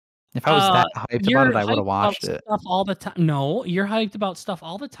 If I was uh, that hyped about you're it, I would have hyped about watched it. stuff all the time. No, you're hyped about stuff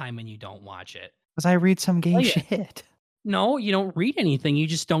all the time, and you don't watch it. Because I read some gay Tell you. shit. No, you don't read anything, you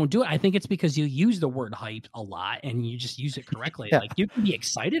just don't do it. I think it's because you use the word hype a lot and you just use it correctly. Yeah. Like, you can be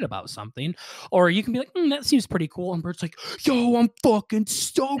excited about something, or you can be like, "Mm, that seems pretty cool," and Bert's like, "Yo, I'm fucking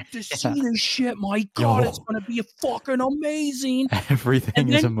stoked to Yeah. see this shit. My god, it's Yo, gonna be fucking amazing." everything And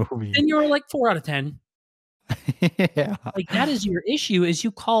is a then movie. you're like 4 out of 10. Yeah. Like, that is your issue, is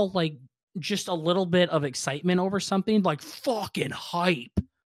you call, like, just a little bit of excitement over something, like, fucking hype.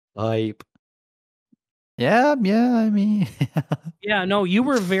 Hype. Yeah, yeah, I mean, Yeah, no, you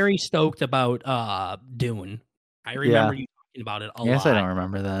were very stoked about, Dune. I remember yeah. you talking about it a I guess I lot. don't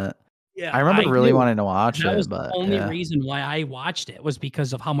remember that. Yeah, I remember I really do. wanting to watch That was it, the but only yeah. reason why I watched it was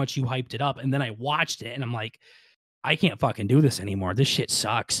because of how much you hyped it up, and then I watched it, and I'm like, "I can't fucking do this anymore. This shit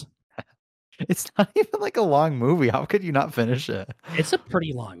sucks." It's not even like a long movie. How could you not finish it? It's a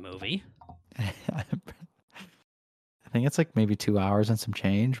pretty long movie. I think it's like maybe 2 hours and some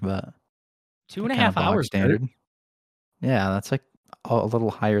change, but Two and like a kind of half bog hours, Bert. standard. Yeah, that's like a little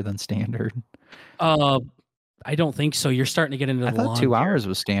higher than standard. Uh, I don't think so. You're starting to get into I the thought long 2 hours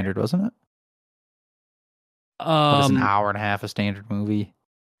was territory standard, wasn't it? there. What is an hour and a half a standard movie?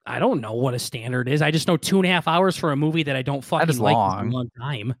 I don't know what a standard is. I just know 2 and a half hours for a movie that I don't That fucking is like is a long. long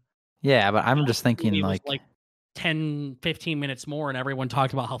time. Yeah, but The I'm just Elvis thinking movie was like, like 10, 15 minutes more, and everyone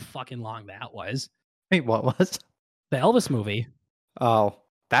talked about how fucking long that was. wait, what was? The Elvis movie. Oh,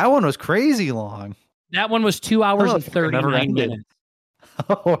 that one was crazy long. That one was 2 I hours thought and it fucking never 39 ended. minutes.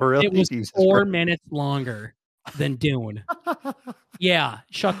 Oh, It really? was Jesus 4 Christ. minutes longer than Dune. Yeah,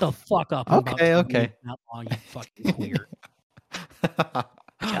 shut the fuck up. I'm about Okay, 2 minutes okay. that long, you fucking queer.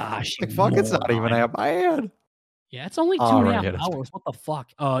 Gosh, you Like, fuck, it's not even moron. that bad. Yeah, it's only 2 and a Alright, half yeah, that's hours. What the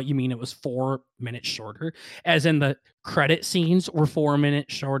fuck? You mean it was 4 minutes shorter? As in the credit scenes were 4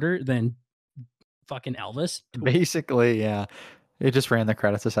 minutes shorter than fucking Elvis? basically, yeah. It just ran the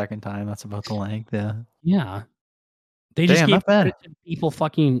credits a second time. That's about the length, yeah. Yeah. They just Damn, gave not bad. credit to people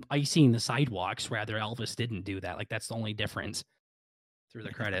fucking icing the sidewalks, rather Elvis didn't do that. Like, that's the only difference through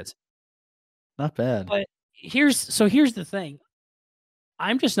the credits. Not bad. But here's the thing.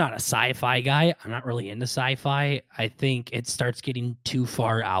 I'm just not a sci-fi guy. I'm not really into sci-fi. I think it starts getting too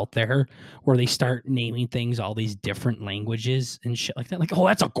far out there where they start naming things all these different languages and shit like that. Like, oh,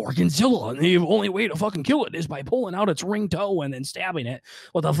 that's a gorgonzilla, and the only way to fucking kill it is by pulling out its ring toe and then stabbing it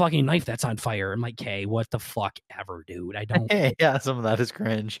with a fucking knife that's on fire. I'm like, okay, what the fuck ever, dude? I don't. Yeah, some of that is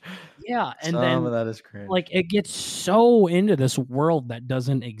cringe. Yeah, and Some of then that is like cringe. it gets so into this world that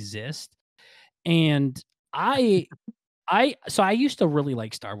doesn't exist, and I I used to really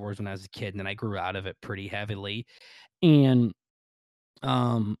like Star Wars when I was a kid, and then I grew out of it pretty heavily. And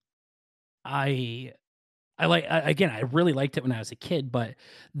um I again, I really liked it when I was a kid, but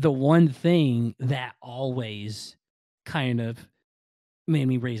the one thing that always kind of made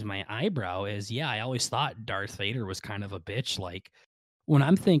me raise my eyebrow is, yeah, I always thought Darth Vader was kind of a bitch. Like, when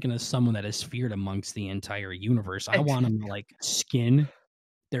I'm thinking of someone that is feared amongst the entire universe, I want him to like skin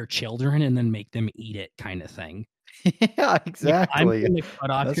their children and then make them eat it kind of thing. Yeah, Yeah, I'm exactly. going to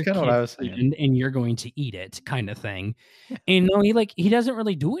cut off That's your kinda what I kid's was saying. hand and you're going to eat it kind of thing. And no, he doesn't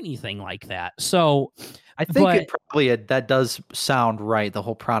really do anything like that. So, I think but it probably that does sound right, the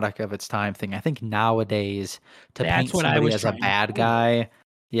whole product of its time thing. I think nowadays to that's paint what I somebody was as a trying to bad say. guy,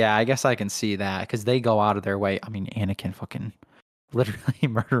 yeah, I guess I can see that because they go out of their way. I mean, Anakin fucking literally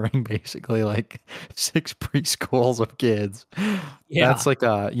murdering basically like 6 preschools of kids. That's Yeah, like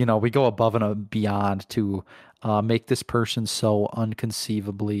we go above and beyond to make this person so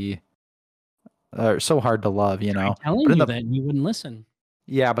unconceivably so hard to love, I tried But telling in you the that and you wouldn't listen.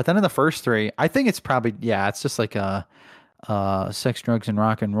 yeah, but then in the first three, I think it's probably it's just like a sex, drugs, and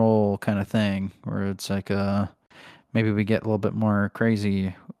rock and roll kind of thing, where it's like maybe we get a little bit more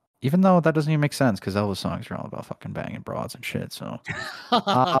crazy, even though that doesn't even make sense because Elvis songs are all about fucking banging broads and shit. So,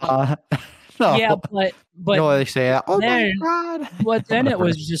 uh, Yeah, no, but they say, oh my then god, but then it whatever.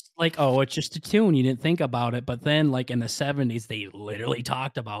 was just like, oh, it's just a tune. You didn't think about it. But then, like in the 70s, they literally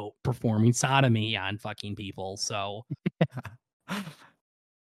talked about performing sodomy on fucking people. So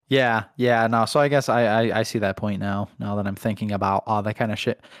Yeah, yeah, no. So I guess I see that point now. Now that I'm thinking about all that kind of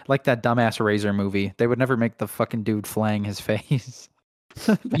shit, like that dumbass Razor movie, they would never make the fucking dude flaying his face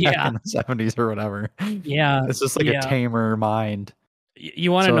back yeah, in the 70s or whatever. yeah, It's just like a yeah. tamer mind.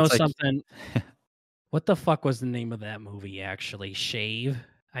 You want to So know it's like something? What the fuck was the name of that movie? Actually, Shave,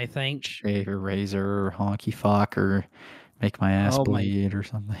 I think. shave or razor or honky fuck or make my ass Oh my! bleed or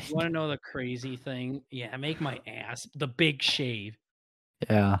something. You want to know the crazy thing? Yeah, make my ass the Big Shave.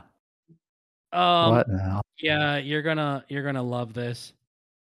 Yeah. Um, What now? yeah, you're gonna love this.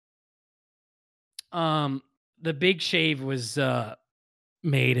 Um, the Big Shave was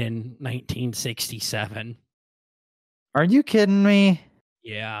made in 1967. Are you kidding me?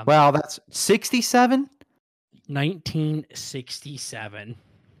 Yeah, Wow, that's 67? 1967.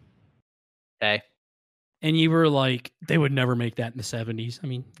 Okay. And you were like, they would never make that in the 70s. I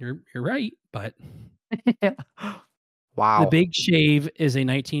mean, you're right, but Yeah. The Wow. Big Shave is a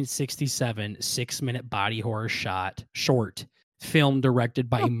 1967 6-minute body horror short film directed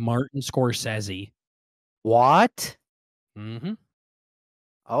by Martin Scorsese. What? Mhm.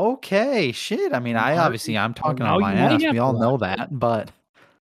 Okay, shit. I mean, I Martin obviously I'm So talking out now of you my might ass. have We to all know watch it. that, but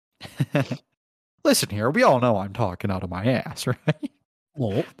listen here, we all know I'm talking out of my ass, right?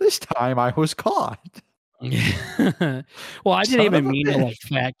 Well, This time I was caught. well, I didn't Son of even a mean to, like, bitch.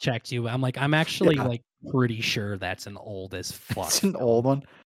 fact check you. I'm like, I'm actually, Yeah, like, pretty sure that's an old as it's fuck an film. old one.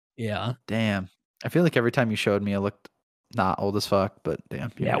 Yeah. Damn. I feel like every time you showed me, it looked not old as fuck, but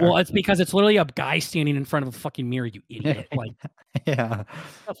damn, here Yeah, we well, are. it's because it's literally a guy standing in front of a fucking mirror, you idiot. Like, Yeah.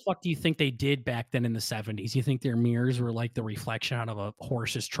 what the fuck do you think they did back then in the 70s? You think their mirrors were like the reflection out of a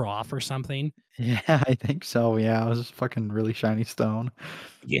horse's trough or something? Yeah, I think so. Yeah, it was just fucking really shiny stone.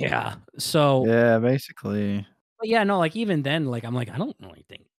 Yeah. So, Yeah, basically. but yeah, no, like even then, like I'm like, I don't really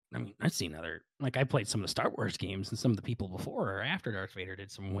think. I mean, I've seen other like I played some of the Star Wars games and some of the people before or after Darth Vader did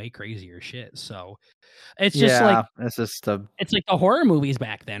some way crazier shit. So it's just like Yeah, it's just a it's like the horror movies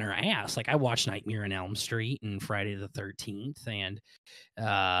back then are ass. Like I watched Nightmare on Elm Street and Friday the 13th and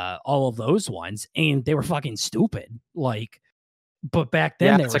all of those ones, and they were fucking stupid. Like, but back then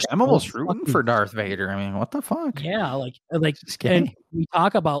yeah, they it's were like I'm so almost rooting fucking for Darth Vader. I mean, what the fuck? yeah, Is this and gay? we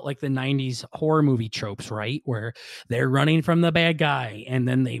talk about like the 90s horror movie tropes, right? Where they're running from the bad guy and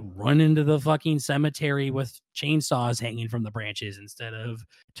then they run into the fucking cemetery with chainsaws hanging from the branches instead of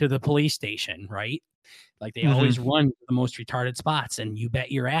to the police station, right? Like they always Mhm. run to the most retarded spots and you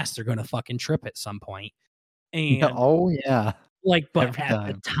bet your ass they're going to fucking trip at some point. Yeah, And oh, yeah. like, but Every at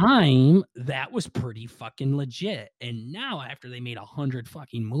the time. time, that was pretty fucking legit. And now, after they made 100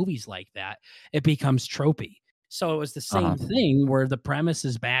 fucking movies like that, it becomes tropey. So it was the Uh-huh. same thing where the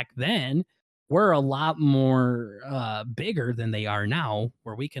premises back then were a lot more bigger than they are now,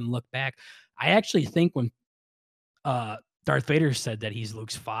 where we can look back. I actually think when uh, Darth Vader said that he's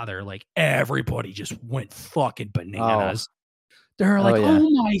Luke's father, like everybody just went fucking Oh. bananas. They're Oh, like, yeah. oh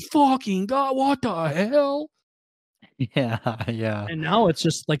my fucking God, what the hell? Yeah, yeah. And now it's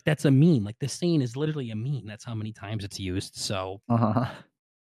just like that's a meme. Like this saying is literally a meme. That's how many times it's used. So Uh-huh.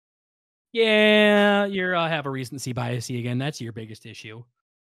 yeah, you're have a recency bias again. That's your biggest issue.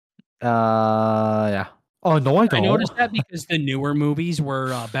 Yeah. Oh, no, I I don't. noticed that because the newer movies were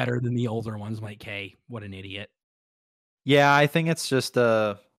better than the older ones. Like, hey, what an idiot. Yeah, I think it's just,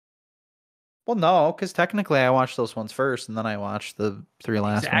 well, no, because technically I watched those ones first, and then I watched the 3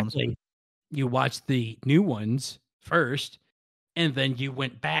 last ones. Exactly. You watched the new ones first, and then you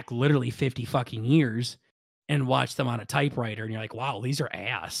went back literally 50 fucking years and watched them on a typewriter, and you're like, wow, these are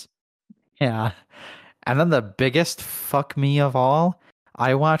ass. Yeah. And then the biggest fuck me of all,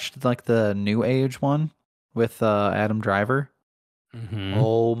 I watched like the New Age one with Adam Driver. Mm-hmm.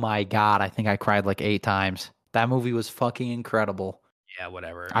 Oh my God, I think I cried like 8 times. That movie was fucking incredible. Yeah,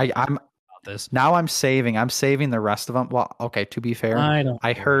 whatever. I, I'm About this. Now I'm saving the rest of them. Well, okay, to be fair, I don't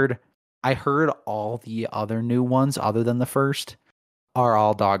I care. heard I heard all the other new ones other than the first are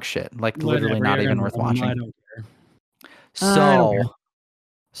all dog shit. Like literally Whatever. not You're even gonna worth love them. I watching. don't care. I don't care. So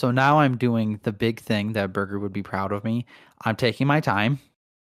so now I'm doing the big thing that Burger would be proud of me. I'm taking my time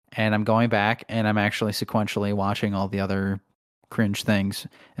and I'm going back and I'm actually sequentially watching all the other cringe things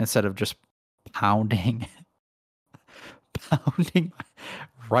instead of just pounding pounding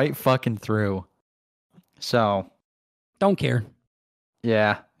right fucking through. So Don't care.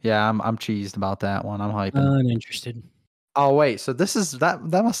 yeah, I'm cheesed about that one. I'm hyping. Uninterested. Oh wait, so this is that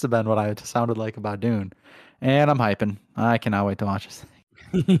must have been what I sounded like about Dune. And I'm hyping. I cannot wait to watch this thing.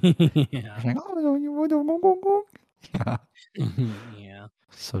 Yeah. It's like, oh, yeah. Yeah.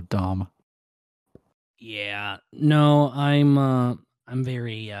 So dumb. Yeah. No, I'm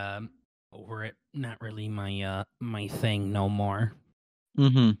very over it. Not really my thing no more.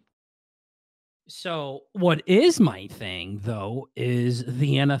 Mm-hmm. So, what is my thing though is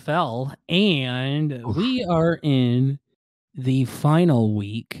the NFL, and Oof. we are in the final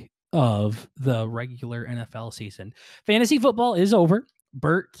week of the regular NFL season. Fantasy football is over.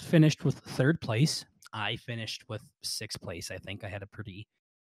 Bert finished with third place. I finished with sixth place. I think I had a pretty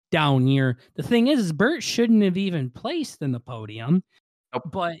down year. The thing is Bert shouldn't have even placed in the podium, Nope.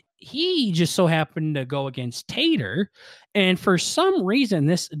 but he just so happened to go against Tater. And for some reason,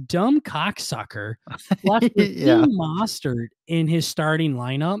 this dumb cocksucker left Yeah. Raheem Mostert in his starting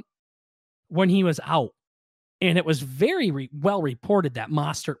lineup when he was out. And it was very well reported that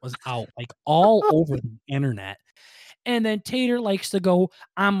Mostert was out, like all over the internet. And then Tater likes to go,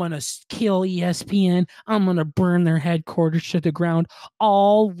 I'm going to kill ESPN. I'm going to burn their headquarters to the ground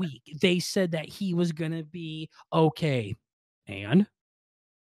all week. They said that he was going to be okay. And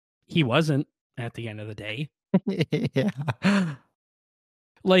he wasn't at the end of the day. Yeah.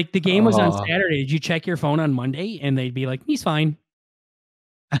 Like the game was on Oh. Saturday. Did you check your phone on Monday? And they'd be like, he's fine.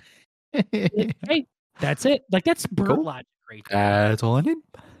 Like, hey, that's it. Like that's Bert Cool. logic right there. That's all I need.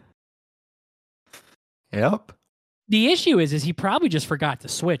 Yep. The issue is he probably just forgot to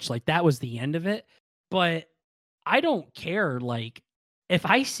switch. Like that was the end of it. But I don't care. Like if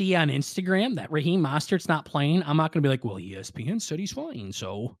I see on Instagram that Raheem Mostert's not playing, I'm not gonna be like, well, ESPN said he's fine.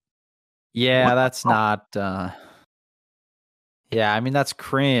 So Yeah, what the that's fuck? not yeah, I mean that's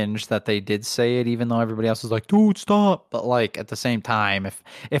cringe that they did say it even though everybody else is like, "Dude, stop." But like at the same time,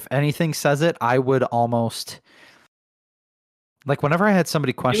 if anything says it, I would almost like whenever I had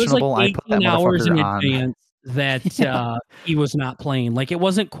somebody It was like questionable, I put that 18 hours motherfucker in on. advance that Yeah. he was not playing. Like it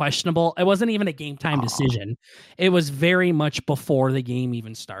wasn't questionable. It wasn't even a game time Aw. decision. It was very much before the game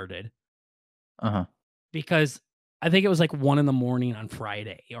even started. Uh-huh. Because I think it was like 1 a.m. on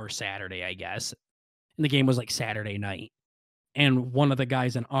Friday or Saturday, I guess. And the game was like Saturday night. And one of the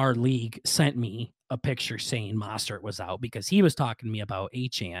guys in our league sent me a picture saying Mostert was out because he was talking to me about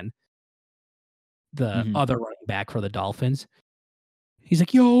Achan, the Mhm. other running back for the Dolphins. He's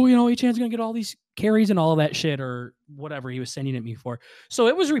like, yo, Achan's going to get all these carries and all of that shit or whatever he was sending it me for. So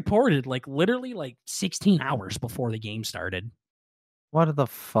it was reported like literally like 16 hours before the game started. What the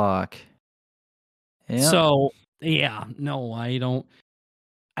fuck? Yep. So yeah, no, I don't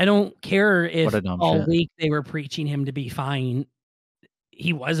care What a if dumb all shit. week they were preaching him to be fine.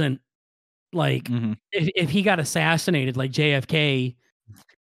 He wasn't. Like Mhm. if he got assassinated like JFK,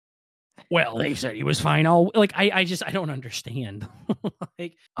 well, they said he was fine. All like I don't understand.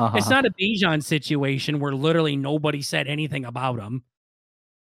 Like it's Uh-huh. not a Bijan situation where literally nobody said anything about him.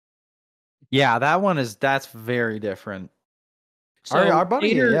 Yeah, that's very different. Our So buddy,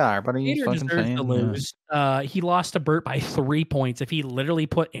 Tater yeah, our buddy Tater fucking deserves to saying, yeah. lose. He lost to Burt by 3 points. If he literally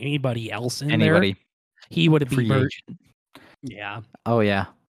put anybody else in there, Anybody, he would have beat free Burt. agent. Yeah. Oh yeah.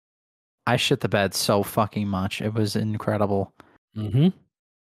 I shit the bed so fucking much. It was incredible. Mm-hmm.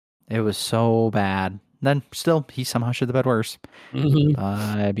 It was so bad. Then still, he somehow shit the bed worse Mm-hmm.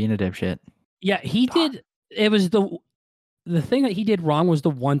 by being a dipshit. Yeah, he Fuck. did. It was the thing that he did wrong was the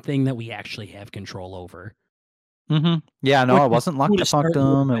one thing that we actually have control over, Yeah, no, which it is wasn't luck who to that fucked start and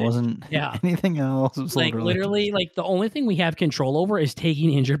who to him. It bench. wasn't Yeah. anything else. It was Like literally just. literally, like the only thing we have control over is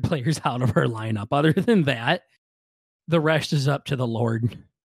taking injured players out of our lineup. Other than that, the rest is up to the Lord.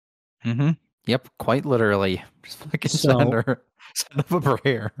 Yep, quite literally. Just fucking So send up a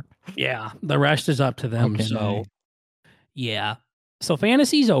prayer. yeah, the rest is up to them. Fucking So A. yeah. So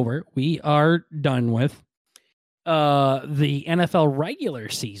fantasy's over. We are done with. The NFL regular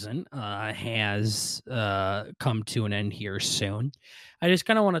season has come to an end here soon. I just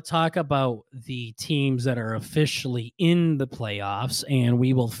kind of want to talk about the teams that are officially in the playoffs, and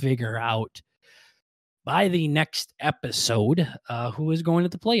we will figure out by the next episode who is going to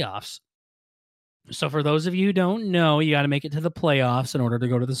the playoffs. So, for those of you who don't know, you got to make it to the playoffs in order to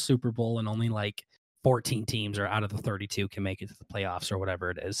go to the Super Bowl, and only like 14 teams or out of the 32 can make it to the playoffs or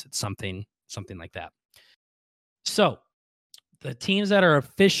whatever it is. It's something like that. So, the teams that are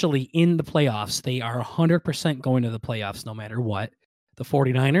officially in the playoffs, they are 100% going to the playoffs no matter what. The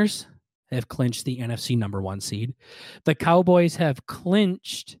 49ers have clinched the NFC number 1 seed. The Cowboys have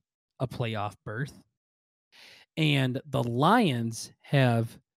clinched a playoff berth. And the Lions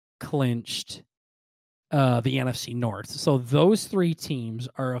have clinched the NFC North. So those 3 teams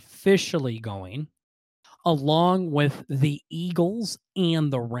are officially going, along with the Eagles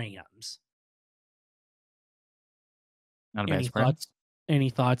and the Rams. Not a bad spread. Any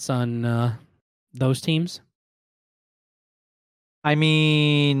thoughts on those teams? I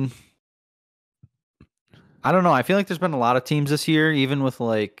mean, I don't know. I feel like there's been a lot of teams this year, even with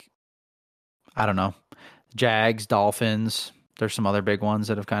like, I don't know, Jags, Dolphins. There's some other big ones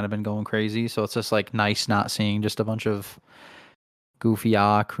that have kind of been going crazy. So it's just like nice not seeing just a bunch of goofy,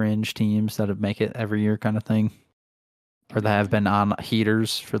 cringe teams that have make it every year kind of thing, or that have been on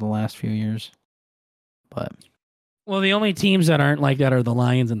heaters for the last few years. But well, the only teams that aren't like that are the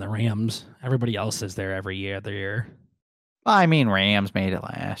Lions and the Rams. Everybody else is there every year. I mean, Rams made it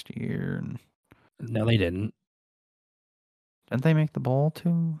last year. No, they didn't. Didn't they make the bowl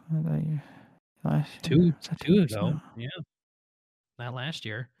too? Last year? Two ago. No? Yeah. Not last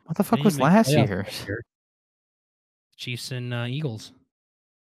year. What the fuck was last year? Chiefs and Eagles.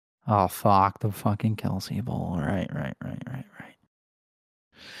 Oh, fuck. The fucking Kelsey Bowl. Right.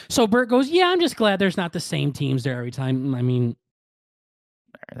 So Bert goes, yeah, I'm just glad there's not the same teams there every time. I mean,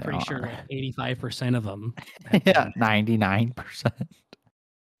 pretty sure 85% of them. Yeah, 99%.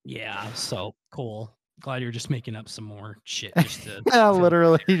 Yeah, so cool. Glad you're just making up some more shit. Just to yeah,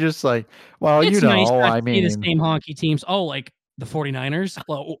 literally just like, well, it's you know, nice I mean, mean. the same honky teams. Oh, like the 49ers,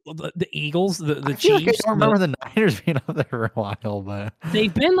 well, the Eagles, the Chiefs. Like I don't remember the Niners being up there for a while, but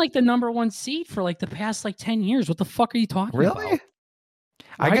they've been like the number 1 seed for like the past like 10 years. What the fuck are you talking about?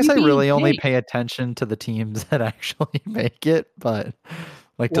 I guess I really only pay attention to the teams that actually make it, but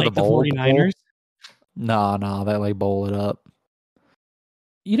like to the bowl. 49ers? No, they like bowl it up.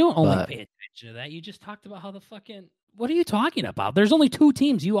 You don't only pay attention to that. You just talked about how the fucking. What are you talking about? There's only 2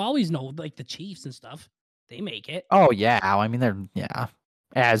 teams. You always know, like the Chiefs and stuff. They make it. Oh yeah, I mean they're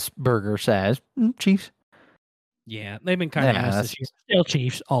as Burger says, Chiefs. Yeah, they've been kind of honest this year. Still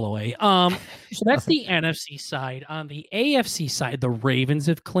Chiefs all the way. So that's the NFC side. On the AFC side, the Ravens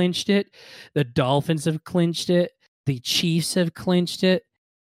have clinched it. The Dolphins have clinched it. The Chiefs have clinched it.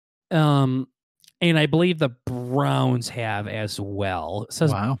 And I believe the Browns have as well. It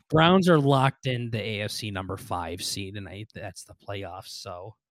says Browns are locked in the AFC number 5 seed, and that's the playoffs.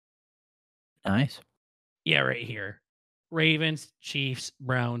 So nice. Yeah, right here. Ravens, Chiefs,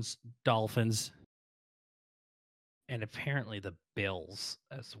 Browns, Dolphins, and apparently the Bills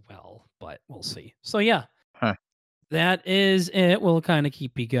as well, but we'll see. So yeah, that is it. We'll kind of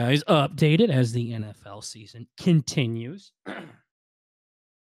keep you guys updated as the NFL season continues.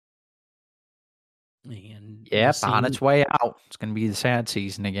 And on its way out. It's going to be the sad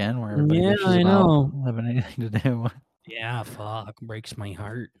season again, where everybody I know. having anything to do. Yeah, fuck, breaks my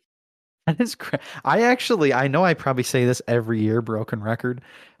heart. That is I know I probably say this every year, broken record,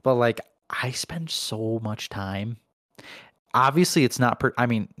 but like I spend so much time. Obviously, it's not. I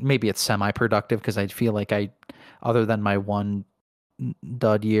mean, maybe it's semi-productive because I feel like other than my one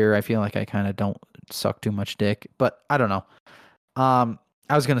dud year, I feel like I kind of don't suck too much dick. But I don't know.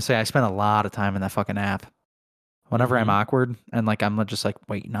 I was gonna say I spend a lot of time in that fucking app. Whenever I'm awkward and like I'm just like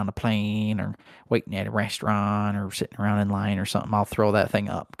waiting on a plane or waiting at a restaurant or sitting around in line or something, I'll throw that thing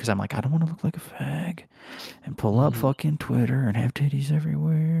up because I'm like, I don't want to look like a fag and pull up fucking Twitter and have titties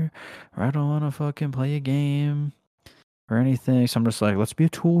everywhere, or I don't want to fucking play a game or anything. So I'm just like, let's be a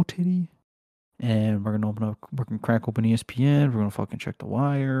tool titty. And we're gonna crack open ESPN. We're gonna fucking check the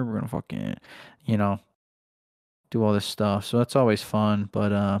wire. We're gonna fucking, do all this stuff. So that's always fun.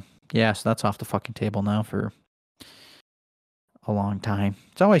 But yeah, so that's off the fucking table now for a long time.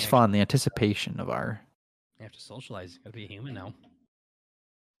 It's always fun, the anticipation of our. You have to socialize. You gotta be a human now.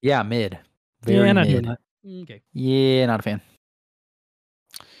 Yeah, mid. Very not mid. doing that. Okay. Yeah, not a fan.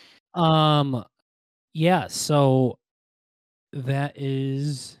 Yeah, so that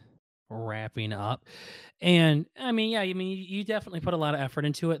is wrapping up. And I mean, yeah, I mean, you definitely put a lot of effort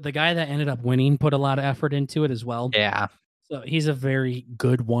into it. The guy that ended up winning put a lot of effort into it as well. Yeah. So he's a very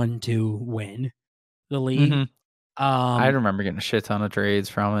good one to win the league. Mhm. I Um, remember getting a shit ton of trades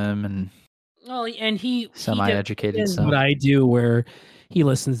from him and well, and he semi-educated does what stuff. I do, where he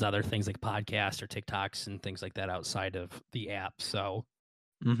listens to other things like podcasts or TikToks and things like that outside of the app. So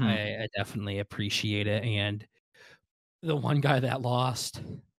Mhm. I definitely appreciate it. And the one guy that lost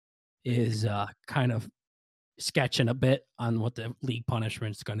is kind of sketching a bit on what the league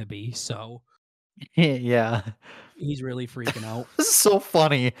punishment's going to be. So Yeah. he's really freaking out. This is so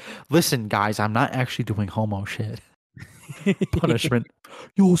funny. Listen, guys, I'm not actually doing homo shit. Punishment.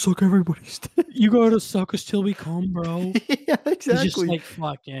 You'll suck everybody's dick. You gotta suck us till we come, bro. Yeah, He's just exactly. like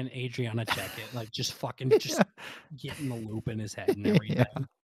fucking Adriana Checkett, like just fucking just Yeah. getting the loop in his head and Yeah. everything.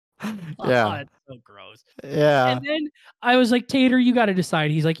 Oh, Yeah. it's so gross. And Yeah. then I was like, Tater, you got to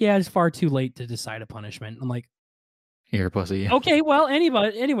decide. He's like, yeah, it's far too late to decide a punishment. I'm like, Here, pussy. okay, well,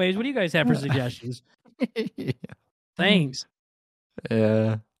 anyways, what do you guys have for suggestions? Thanks.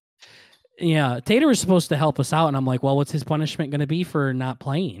 Yeah. Yeah, Tater was supposed to help us out, and I'm like, well, what's his punishment going to be for not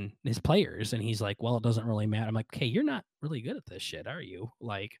playing his players? And he's like, well, it doesn't really matter. I'm like, okay, you're not really good at this shit, are you?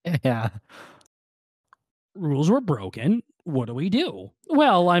 Like, Yeah. rules were broken. What do we do?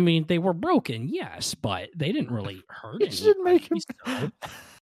 Well, I mean, they were broken, yes, but they didn't really hurt You should make anybody. him.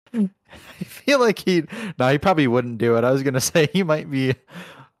 So I feel like he probably wouldn't do it. I was gonna say he might be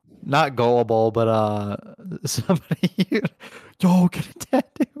not gullible, but somebody yo, get a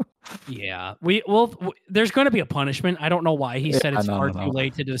tattoo. yeah, there's going to be a punishment. I don't know why he said Yeah, it's far too no.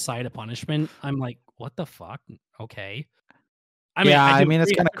 late to decide a punishment. I'm like, what the fuck? Okay. I mean, Yeah, I I do mean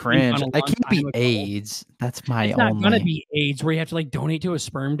it's agree. kind of That's been done cringe. a It long can't time be ago. AIDS. That's my It's not gonna only. be AIDS where you have to like donate to a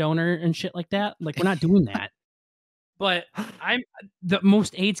sperm donor and shit like that. Like we're not doing that. But I'm the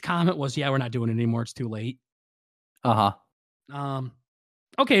most AIDS comment was, yeah, we're not doing it anymore. It's too late. Uh-huh. Um,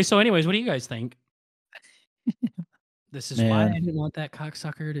 okay, so anyways, what do you guys think? This is why I Man. didn't want that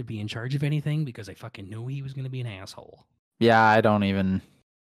cocksucker to be in charge of anything because I fucking knew he was gonna be an asshole. Yeah, I don't even.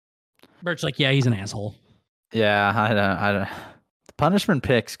 Bert's like, yeah, he's an asshole. Yeah, I don't. The punishment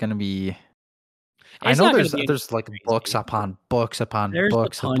pick's gonna be. I It's know not gonna there's be there's like anything books crazy. upon books upon There's a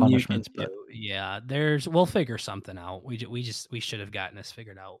books of ton you can punishments, do. but Yeah, we'll figure something out. We should have gotten this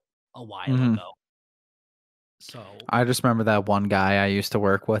figured out a while Mhm. ago. So I just remember that one guy I used to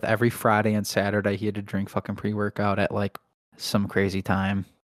work with. Every Friday and Saturday, he had to drink fucking pre-workout at like some crazy time.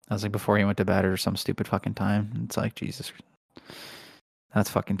 I was like before he went to bed or some stupid fucking time. It's like Jesus,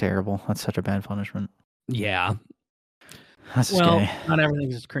 that's fucking terrible. That's such a bad punishment. yeah. That's just Well, gay. not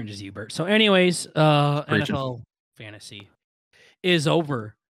everything's as cringe as you, Bert. So, anyways, Preaching. NFL fantasy is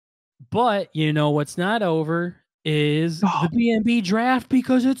over. But you know what's not over is the BNB draft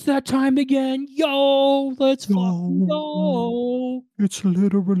because it's that time again. Yo, let's fucking go. It's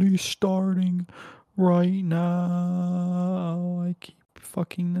literally starting right now. I keep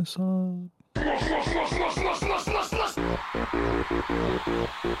fucking this up.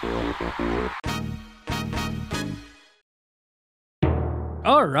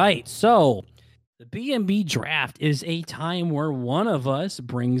 All right, so the BNB draft is a time where one of us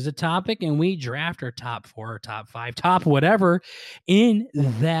brings a topic and we draft our top 4 or top 5, top whatever in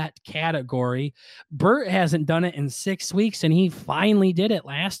that category. Bert hasn't done it in 6 weeks and he finally did it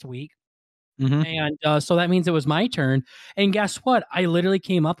last week. Mm-hmm. And so that means it was my turn. And guess what? I literally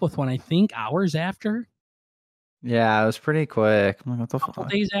came up with one, I think, hours after, Yeah, it was pretty quick. I'm like, what the a couple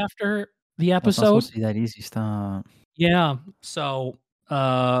fuck? days after the That's not episode. supposed to be that easy. Stop. Yeah. So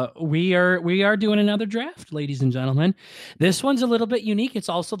we are doing another draft, ladies and gentlemen. This one's a little bit unique. It's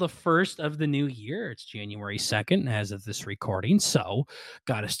also the first of the new year. It's January 2nd as of this recording. So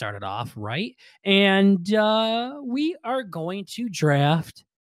gotta start it off right. And we are going to draft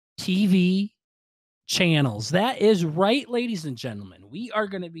TV channels. That is right, ladies and gentlemen. We are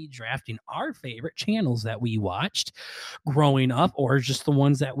going to be drafting our favorite channels that we watched growing up or just the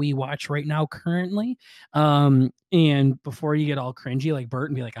ones that we watch right now currently. And before you get all cringy like Bert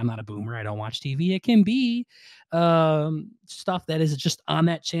and be like, I'm not a boomer, I don't watch TV, it can be stuff that is just on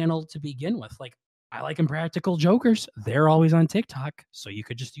that channel to begin with. Like I like Impractical Jokers. They're always on TikTok. So you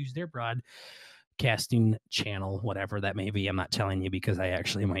could just use their broadcasting channel, whatever that may be. I'm not telling you because I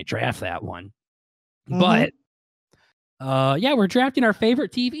actually might draft that one. But yeah, we're drafting our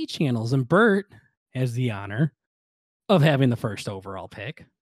favorite TV channels, and Bert has the honor of having the first overall pick.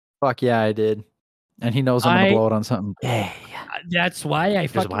 Fuck yeah, I did. And he knows I'm gonna blow it on something. Hey, that's why I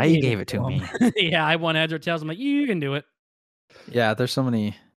fucking why he gave it to me. Yeah, I won heads or tails. I'm like, you can do it. Yeah, there's so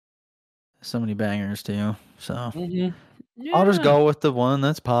many bangers too. So I'll just Yeah. go with the one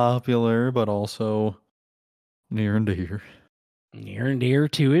that's popular, but also near and dear. Near and dear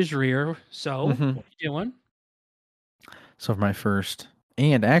to his rear. So, Mm-hmm. what you doing? So for my first,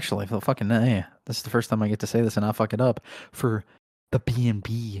 and actually, for the fucking yeah, this is the first time I get to say this and not fuck it up. For the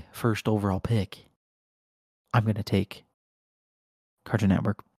B&B first overall pick, I'm gonna take Cartoon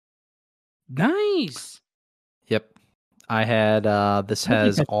Network. Nice. Yep, I had this I don't think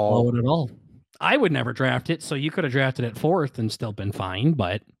has that's all. below it at all. I would never draft it, so you could have drafted it fourth and still been fine,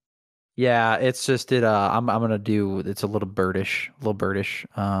 but Yeah, it's just it. I'm gonna do. It's a little birdish,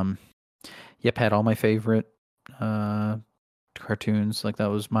 Yep, had all my favorite uh cartoons. Like that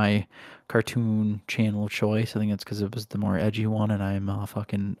was my cartoon channel choice. I think it's because it was the more edgy one, and I'm a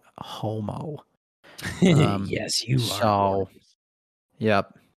fucking homo. Um, yes, you are so gorgeous.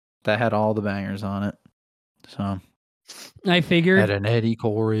 yep, that had all the bangers on it. So I had figured, an Eddie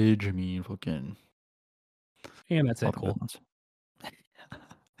Courage. I mean, fucking and that's all it. the Cool. good ones.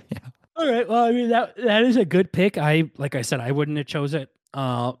 Yeah, All right. Well, I mean that is a good pick. Like I said, I wouldn't have chose it.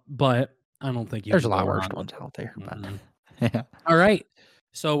 But I don't think you there's can a go lot wrong worse with ones out there, it. but Mhm. yeah. All right.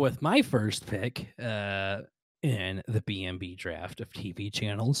 So with my first pick, in the BMB draft of TV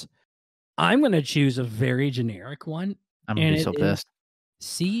channels, I'm going to choose a very generic one, I'm gonna and be it so is pissed.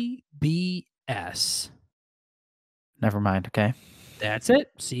 CBS. Never mind. Okay. That's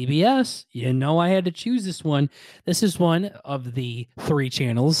it. CBS. You know, I had to choose this one. This is one of the three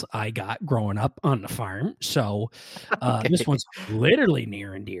channels I got growing up on the farm. So this Okay. one's literally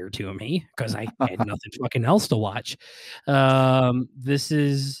near and dear to me because I had nothing fucking else to watch. This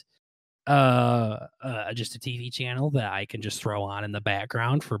is just a TV channel that I can just throw on in the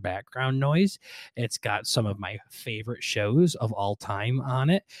background for background noise. It's got some of my favorite shows of all time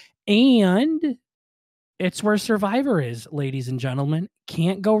on it. And it's where Survivor is, ladies and gentlemen.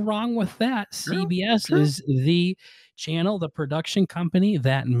 Can't go wrong with that. True. CBS True. is the channel, the production company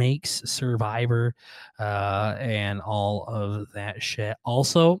that makes Survivor and all of that shit.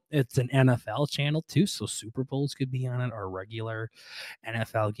 Also, it's an NFL channel too, so Super Bowls could be on it or regular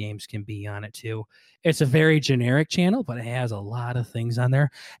NFL games can be on it too. It's a very generic channel, but it has a lot of things on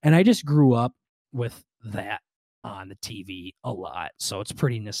there. And I just grew up with that on the TV a lot. So it's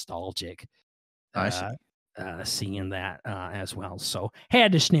pretty nostalgic I see. uh, seeing that as well. So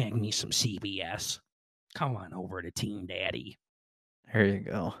had to snag me some CBS. Come on over to Team Daddy. There you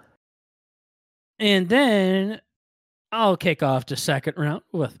go. And then I'll kick off the second round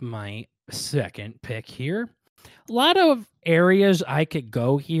with my second pick here. A lot of areas I could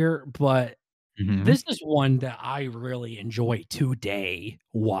go here, but Mm-hmm. this is one that I really enjoy today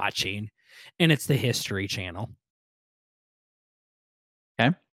watching, and it's the History Channel.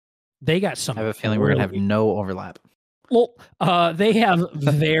 Okay. They got I some have a feeling we're gonna have really no overlap. well, they have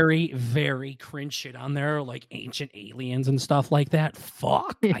very, very cringe shit on there, like ancient aliens and stuff like that.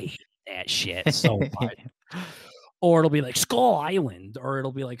 Fuck, I hate that shit so much. Or it'll be like Skull Island, or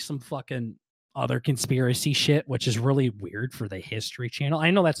it'll be like some fucking other conspiracy shit, which is really weird for the History Channel. I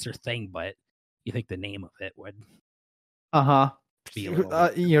know that's their thing, but you think the name of it would Uh-huh. be a little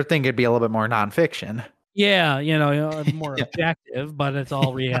weird. You'd think it'd be a little bit more nonfiction. Yeah, more Yeah. objective, but it's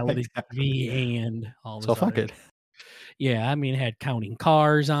all Yeah, reality exactly. TV and all So this fuck other. it. Yeah, I mean, it had Counting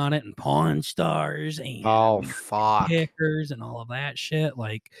Cars on it and Pawn Stars and Oh, American fuck. Pickers and all of that shit.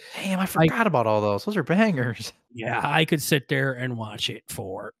 Like, Damn, I I forgot about all those. Those are bangers. yeah, I could sit there and watch it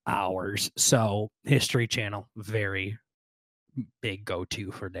for hours. So, History Channel, very big go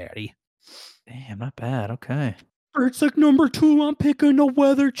to for Daddy. Damn, not bad. Okay. It's like number two. I'm picking the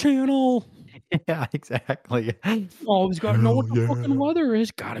Weather Channel. Yeah, exactly. Always got to know what Hell the fucking yeah. weather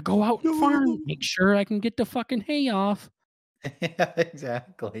is. Got to go out and farm. No. Make sure I can get the fucking hay off. Yeah,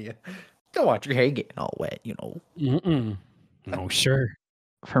 exactly. Don't want your hair getting all wet. Mm-mm. No, sure.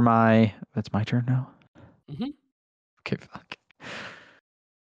 That's my turn now. Mhm. Okay, fuck.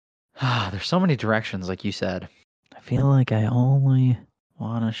 There's so many directions, like you said. I feel like I only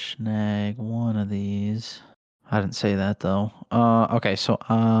want to snag one of these. I didn't say that though. Okay, so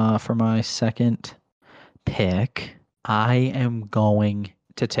for my second pick, I am going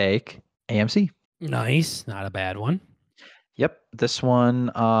to take AMC. Nice. Not a bad one. Yep, this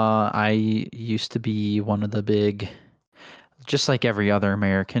one, I used to be one of the big, just like every other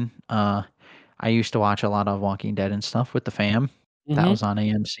American. I used to watch a lot of Walking Dead and stuff with the fam. That Mhm. was on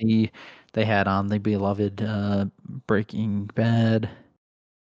AMC. They had on the beloved Breaking Bad,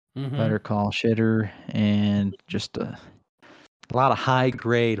 Mhm. Better Call Shitter, and just a lot of high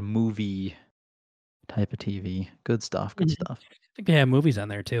grade movie type of TV. Good stuff. Good Mhm. stuff. I think they have movies on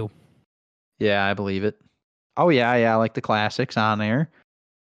there too. Yeah, I believe it. Oh yeah, yeah, like the classics on there.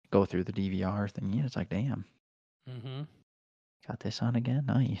 Go through the DVR thing. Yeah, it's like damn. Mhm. Got this on again.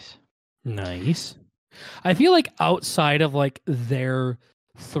 Nice. Nice. I feel like outside of like their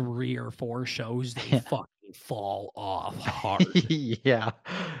 3 or 4 shows, they Yeah. fucking fall off hard. Yeah.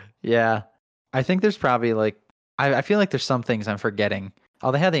 Yeah. I think there's probably like I feel like there's some things I'm forgetting.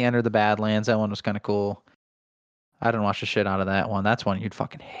 Oh, they had the Enter the Badlands. That one was kind of cool. I didn't watch the shit out of that one. That's one you'd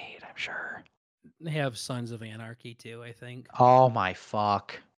fucking hate, I'm sure. They have Sons of Anarchy too, I think. Oh my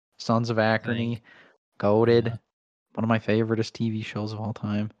fuck. Sons of I think. Acrony. Goated. Yeah. One of my favoriteest TV shows of all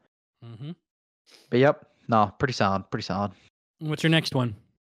time. Mhm. But yep. No, pretty solid. Pretty solid. What's your next one?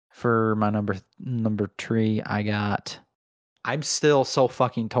 For my number 3, I'm still so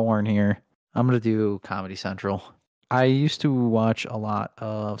fucking torn here. I'm gonna do Comedy Central. I used to watch a lot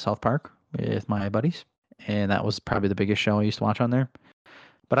of South Park with my buddies, and that was probably the biggest show I used to watch on there.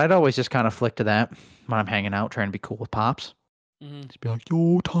 But I'd always just kind of flick to that when I'm hanging out, trying to be cool with pops. Mhm. Just be like,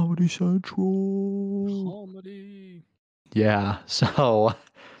 "Yo, Comedy Central." Comedy. Yeah, so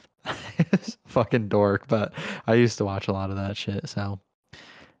it's fucking dork, but I used to watch a lot of that shit. So,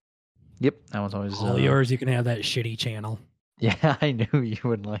 yep, that was always All yours. You can have that shitty channel. yeah, I knew you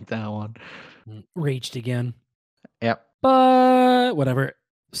wouldn't like that one. Reached again. Yep. But whatever.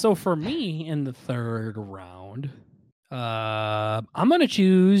 So for me in the 3rd round, I'm gonna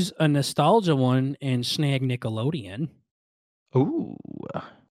choose a nostalgia one and snag Nickelodeon. Ooh.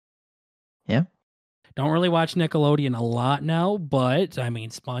 Yeah. Don't really watch Nickelodeon a lot now, but I mean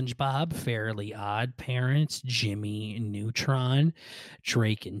SpongeBob, Fairly Odd Parents, Jimmy Neutron,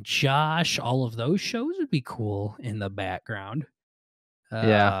 Drake and Josh, all of those shows would be cool in the background.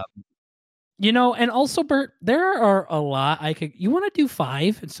 Yeah. Uh, and also Bert, there are a lot you want to do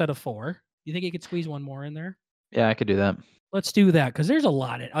 5 instead of 4? You think you could squeeze one more in there? Yeah, I could do that. Let's do that because there's a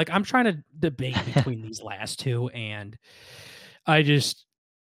lot. Like I'm trying to debate between these last 2, and I just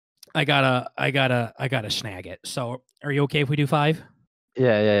I gotta snag it. So, are you okay if we do 5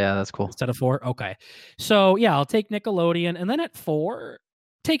 Yeah, that's cool. instead of 4? Okay. So yeah, I'll take Nickelodeon, and then at 4,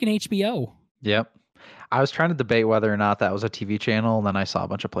 take an HBO. Yep. I was trying to debate whether or not that was a TV channel, and then I saw a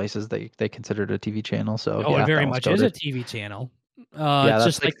bunch of places they considered it a TV channel. So Oh, it yeah, that very one's much is a goated. TV channel. Yeah, It's that's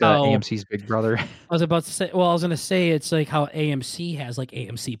just like like the how AMC's Big Brother. I was about to say. Well, I was gonna say it's like how AMC has like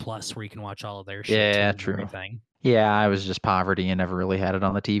AMC Plus, where you can watch all of their shit too Yeah, and true. everything. Yeah, I was just poverty and never really had it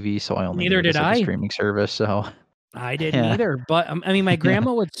on the TV, so I only knew Neither it did as like a I. streaming service. So I didn't yeah, either. But I mean, my yeah.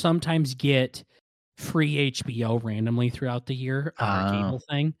 grandma would sometimes get free HBO randomly throughout the year on our Uh, cable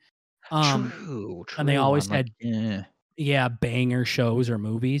thing. Um, true, and they true. always On like had yeah, banger shows or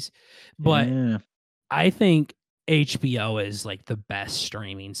movies. But yeah, I think HBO is like the best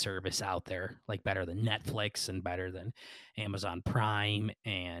streaming service out there, like better than Netflix and better than Amazon Prime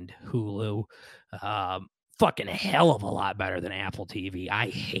and Hulu. Um, Fucking hell of a lot better than Apple TV. I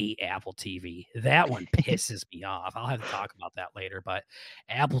hate Apple TV. That one pisses me off. I'll have to talk about that later, but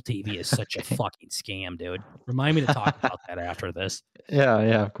Apple TV is such a okay. fucking scam, dude. Remind me to talk about that after this. Yeah,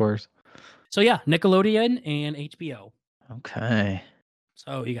 of course. So yeah, Nickelodeon and HBO. Okay.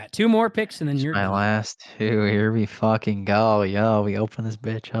 So you got 2 more picks and then It's you're my done. last 2. Here we fucking go. Yo, we open this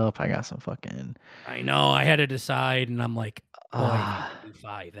bitch up. I got some fucking I know. I had to decide, and I'm like, boy, if you uh could do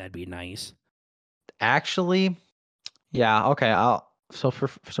 5, that'd be nice. actually, yeah, okay. I'll so for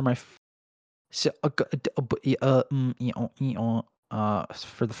my so, for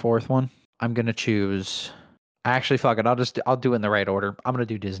the 4th one, I'm gonna choose. Actually, fuck it. I'll do it in the right order. I'm gonna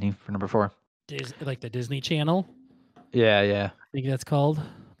do Disney for number 4. Like the Disney Channel, Yeah. I think that's called.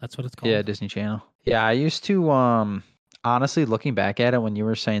 That's what it's Yeah, called. Disney Channel. Yeah, I used to honestly looking back at it when you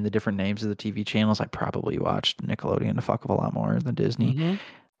were saying the different names of the TV channels, I probably watched Nickelodeon a fuck of a lot more than Disney. Mm-hmm.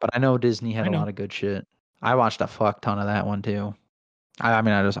 But I know Disney had I a know. lot of good shit. I watched a fuck ton of that one too. I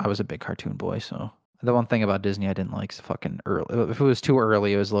mean I was a big cartoon boy, so the one thing about Disney I didn't like is fucking early. If it was too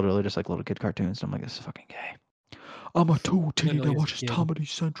early, it was literally just like little kid cartoons. And I'm like, this is fucking gay. I'm a two titty that Literally, as a watches kid, Comedy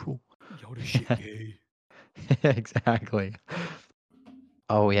Central. yo, this shit gay. Exactly.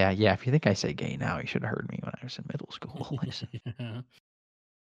 Oh yeah. If you think I say gay now, you should have heard me when I was in middle school. Listen.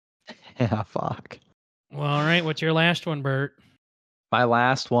 Yeah, fuck. Well, all right. What's your last one, Bert? My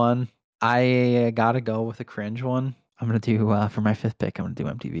last one, I gotta go with a cringe one. I'm gonna do for my 5th pick. I'm gonna do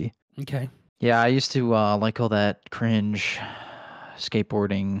MTV. Okay. Yeah, I used to like all that cringe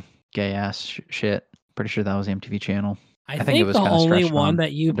skateboarding, gay ass shit. Pretty sure that was the MTV channel. I I think it think was the kind of only stretched one on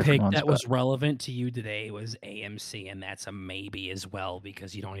that you some different picked ones, that but was relevant to you today was AMC, and that's a maybe as well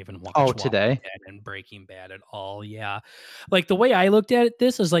because you don't even oh, watch Walking today. Dead and Breaking Bad at all. Yeah. Like the way I looked at it,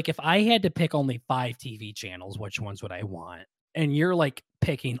 this is like if I had to pick only 5 TV channels, which ones would I want? And you're like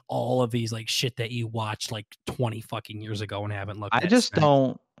picking all of these like shit that you watched like 20 fucking years ago and haven't looked I at just since.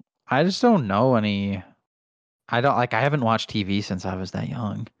 don't. I just don't know any. I haven't watched TV since I was that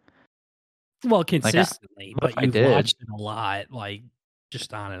young. Well, Like, consistently, but if but I you've did, watched it a lot, like,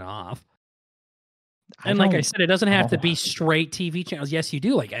 just on and off. I And like I don't said, it doesn't have to know. be straight TV channels. Yes, you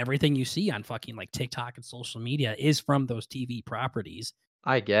do. Like, everything you see on fucking, like, TikTok and social media is from those TV properties.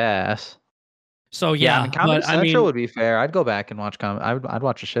 I guess. So, Yeah, I mean, yeah, Comedy but I Central mean would be fair. I'd go back and watch I'd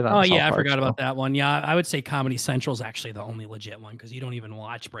watch the shit out oh, of South yeah, I Park forgot about still. that one. Yeah, I would say Comedy Central is actually the only legit one because you don't even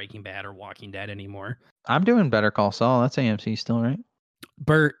watch Breaking Bad or Walking Dead anymore. I'm doing Better Call Saul. That's AMC still, right?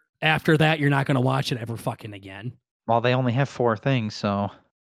 Bert, after that, you're not gonna watch it ever fucking again. Well, they only have 4 things, so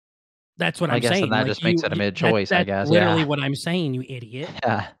That's what I I'm guess then saying. that Like, just makes it a that mid-choice, I that's guess, literally yeah. what I'm saying, you idiot.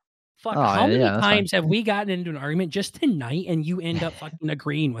 Yeah. Fuck, Oh, how yeah, many yeah, that's fine. times have we gotten into an argument just tonight and you end up fucking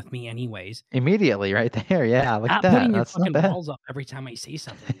agreeing with me anyways? Immediately right there, yeah, look at Stop that. putting your That's not fucking bad. balls up every time I say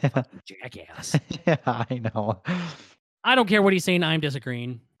something, you Yeah. fucking jackass. Yeah, I know. I don't care what he's saying, I'm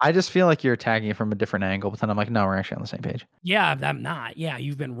disagreeing. I just feel like you're attacking it from a different angle, but then I'm like, "No, we're actually on the same page." Yeah, I'm not. Yeah,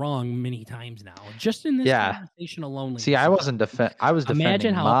 you've been wrong many times now. Just in this Yeah. conversation alone, See, ladies and gentlemen. I was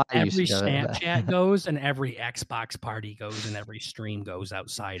Imagine defending how my every usage of it, Snapchat but goes and every Xbox party goes and every stream goes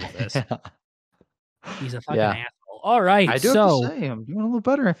outside of this. yeah. He's a fucking Yeah. asshole. All right, I do have to so say, I'm doing a little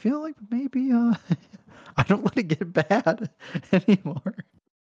better. I feel like maybe, I don't let it get bad anymore.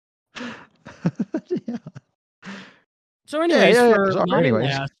 Yeah. so Yeah, anyways, yeah, yeah, for sorry, my anyways.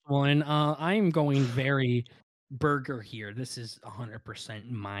 last one, I'm going very burger here. This is 100%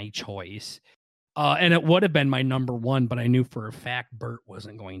 my choice. And it would have been my number one, but I knew for a fact Bert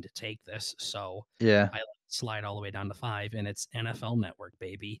wasn't going to take this, so Yeah. I let it slide all the way down to 5, and it's NFL Network,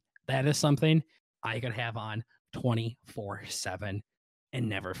 baby. That is something I could have on 24/7 and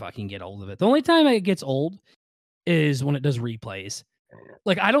never fucking get old of it. The only time it gets old is when it does replays.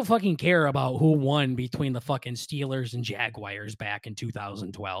 Like, I don't fucking care about who won between the fucking Steelers and Jaguars back in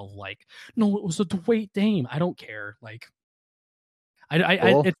 2012. Like, no, it was a Dwight Dame. I don't care. Like,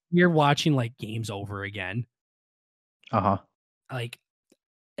 Cool. it's you're watching like games over again. Uh-huh. Like,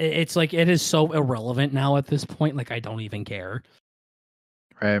 it's like it is so irrelevant now at this point. Like, I don't even care.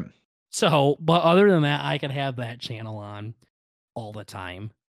 Right. So, but other than that, I could have that channel on all the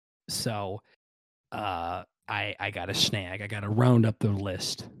time. So, I got to snag. I got to round up the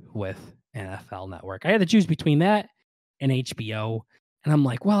list with NFL Network. I had to choose between that and HBO. And I'm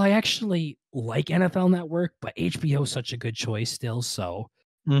like, well, I actually like NFL Network, but HBO is such a good choice still. So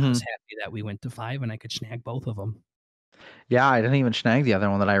I was Mhm. happy that we went to 5 and I could snag both of them. Yeah, I didn't even snag the other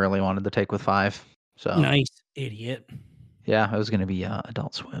one that I really wanted to take with 5. So, Nice, idiot. yeah, it was gonna be,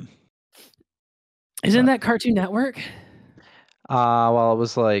 Adult Swim. Isn't But, that Cartoon Network? well, it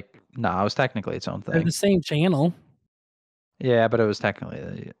was like no, it was technically its own They're thing. the same channel. Yeah, but it was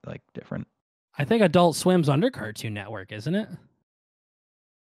technically, like, different. I think Adult Swim's under Cartoon Network, isn't it?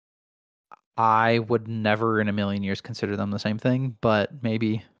 I would never in a million years consider them the same thing, but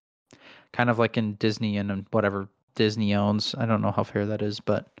maybe kind of like in Disney and whatever Disney owns. I don't know how fair that is,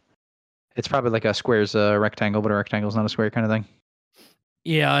 but it's probably like a square's a rectangle, but a rectangle's not a square kind of thing.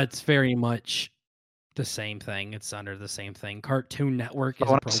 Yeah, it's very much the same thing. It's under the same thing. Cartoon Network But is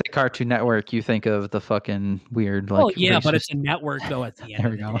a when I say program. Cartoon Network, you think of the fucking weird, Well, like, yeah, but racist. it's a network though at the end There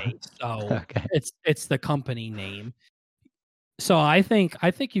of we the go. day. So Okay. it's the company name. So I think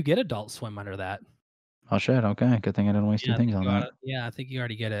you get Adult Swim under that. Oh shit. Okay. Good thing I didn't waste Yeah, two I think things on you that. oughta, yeah, I think you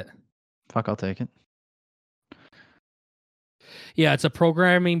already get it. Fuck, I'll take it. Yeah, it's a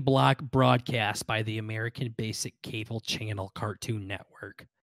programming block broadcast by the American Basic Cable Channel Cartoon Network.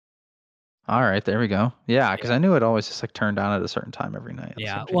 All right, there we go. Yeah, Yeah. because I knew it always just like turned on at a certain time every night on the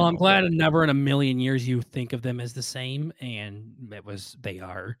Yeah. same Well, I'm channel. But glad never in a million years you think of them as the same, and they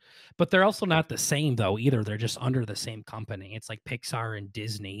are. But they're also not the same though either. They're just under the same company. It's like Pixar and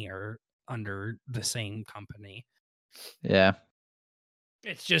Disney are under the same company. yeah,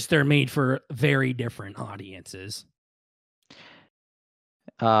 It's just they're made for very different audiences.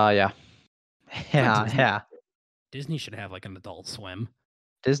 yeah, But yeah, yeah. Disney should have like an Adult Swim.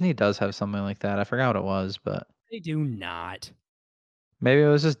 Disney does have something like that. I forgot what it was, but They do not. maybe it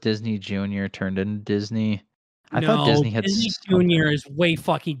was just Disney Junior turned into Disney. I thought No, Disney had Disney something. Junior is way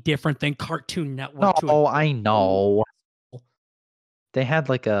fucking different than Cartoon No, Network to a great I degree. know. They had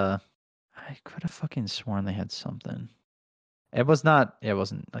like a. I could have fucking sworn they had something. It was not. It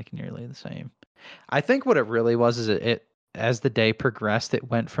wasn't like nearly the same. I think what it really was is it as the day progressed, it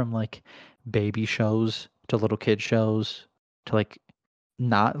went from like baby shows to little kid shows to like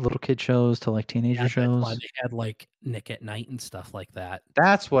not little kid shows to like Yeah, teenager that's why shows. they had like Nick at Night and stuff like that.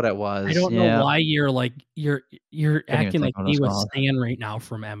 That's what it I was. don't know Yeah. why you're like you're Couldn't even acting think like what it me was with called. Stan right now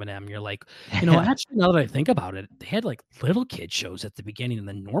from Eminem. You're like, Yeah. actually now that I think about it, they had like little kid shows at the beginning and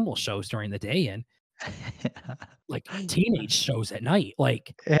then normal shows during the day. And Like teenage shows at night.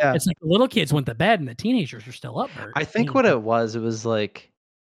 Like Yeah. it's like the little kids went to bed and the teenagers are still up, Bert. I think what it was like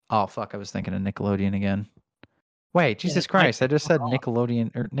oh, fuck, I was thinking of Nickelodeon again. Wait, Yeah, Jesus might Christ, be I just fuck said off.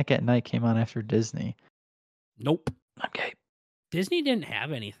 Nickelodeon or Nick at Night came on after Disney. Nope. Okay. Disney didn't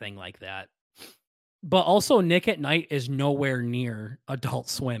have anything like that. But also Nick at Night is nowhere near Adult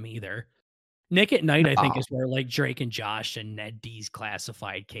Swim either. Nick at Night, I think, No. is where like Drake and Josh and Ned D's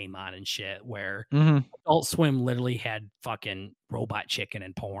Classified came on and shit, where Mhm. Adult Swim literally had fucking Robot Chicken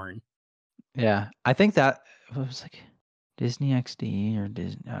and porn. Yeah. I think that what was like Disney XD or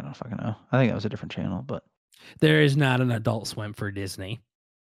Disney I don't fucking know. I think that was a different channel, but There is not an Adult Swim for Disney,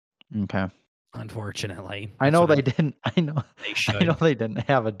 okay. unfortunately. I That's know what they didn't they I know should. they didn't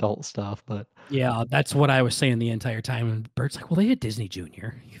have adult stuff, but Yeah, that's what I was saying the entire time. And Bert's like, well, they had Disney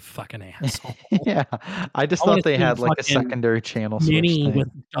Junior. You fucking asshole. yeah. I just I want thought to they see had like a fucking secondary channel switch Minnie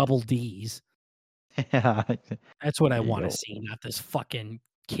with thing. double D's. Yeah. That's what I want to Yo. see, not this fucking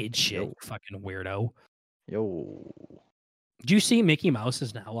kid shit, Yo. you fucking weirdo. Yo. Do you see Mickey Mouse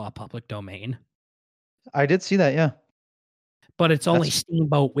is now public domain? I did see that, yeah. But it's only That's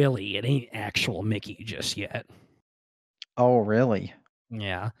Steamboat Willie. It ain't actual Mickey just yet. oh really?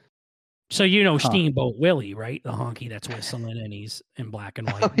 Yeah. So you know Huh. Steamboat Willie, right? The honky that's whistling and he's in black and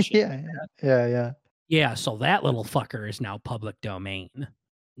white Oh and shit yeah, like yeah. that. Yeah, yeah. Yeah, so that little fucker is now public domain,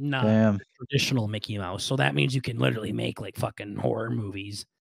 not Damn. the traditional Mickey Mouse. So that means you can literally make like fucking horror movies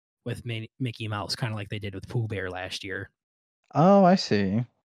with Mickey Mouse, kind of like they did with Pooh Bear last year. Oh, I see.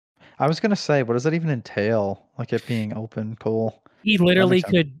 I was gonna say, what does that even entail? Like it being open, cool. He That literally makes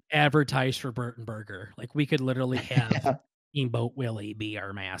sense. could advertise for Burton Burger. Like we could literally have Yeah. Steamboat Willie be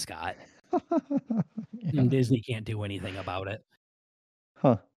our mascot. And Yeah. Disney can't do anything about it.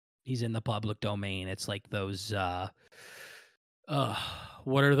 Huh. He's in the public domain. It's like those uh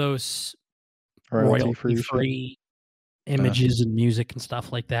what are those Royalty royalty free shit. free images and music and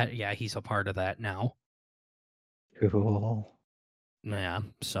stuff like that? Yeah, he's a part of that now. Cool. Yeah,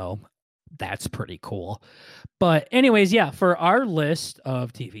 so that's pretty cool. But anyways, yeah, for our list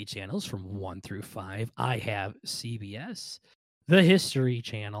of TV channels from 1 through 5, I have CBS, the History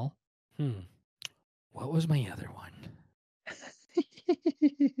Channel. What was my other one?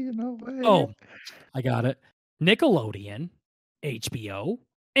 No way. Oh, I got it. Nickelodeon, HBO,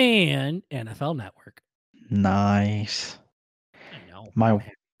 and NFL Network. Nice. I know. I'm My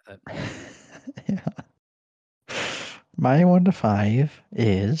happy with it. yeah. My 1 to 5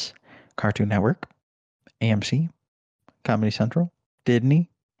 is Cartoon Network, AMC, Comedy Central, Disney,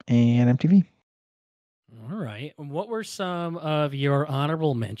 and MTV. All right. What were some of your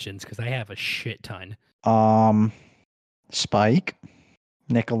honorable mentions? Because I have a shit ton. Spike,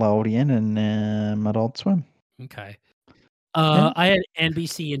 Nickelodeon, and Adult Swim. Okay. Yeah. I had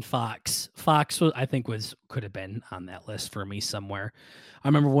NBC and Fox. Fox was, I think, could have been on that list for me somewhere. I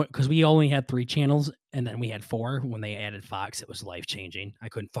remember because we only had 3 channels, and then we had 4. When they added Fox, it was life changing. I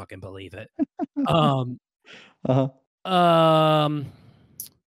couldn't fucking believe it. Um, Uh-huh. um,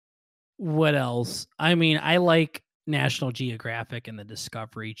 what else? I mean, I like National Geographic and the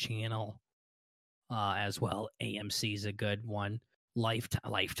Discovery Channel, as well. AMC is a good one.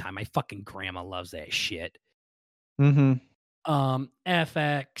 Lifetime. My fucking grandma loves that shit. Mm-hmm.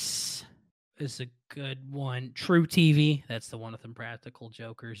 FX is a good one. True TV, that's the one with the practical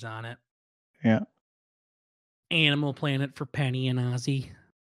jokers on it. Yeah. Animal Planet for Penny and Ozzy.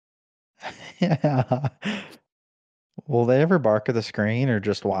 Yeah. Will they ever bark at the screen or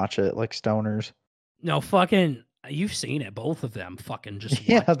just watch it like stoners? No, fucking, you've seen it. Both of them fucking just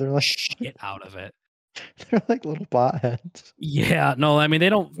Yeah, watch they're like shit out of it. they're like little potheads. Yeah, no, I mean they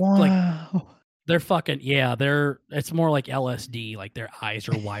don't like. Wow. They're fucking it's more like LSD. Like their eyes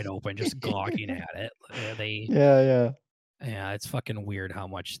are wide open, just gawking at it. Yeah, Yeah, it's fucking weird how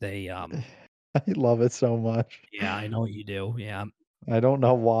much they yeah. I love it so much. Yeah, I know what you do. Yeah. I don't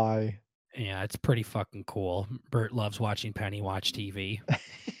know why. Yeah, it's pretty fucking cool. Bert loves watching Penny watch TV.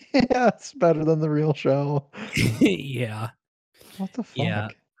 Yeah, it's better than the real show. Yeah. What the Yeah.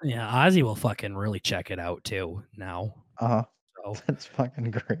 fuck? Yeah, Ozzy will fucking really check it out too now. Uh-huh. So, That's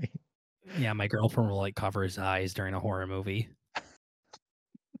fucking great. yeah, my girlfriend will like cover his eyes during a horror movie.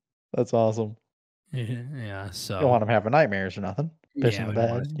 That's awesome. Yeah, You don't so want him having nightmares or nothing. yeah, Pissing the we don't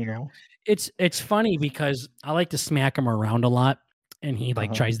want bed, to. you know. It's funny because I like to smack him around a lot, and he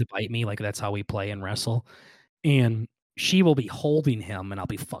like Uh-huh. tries to bite me. Like that's how we play and wrestle. And she will be holding him, and I'll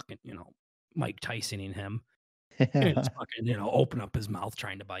be fucking Mike Tysoning him. And Yeah. just fucking open up his mouth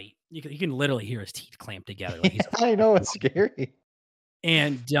trying to bite. You can literally hear his teeth clamp together like he's a I know it's scary.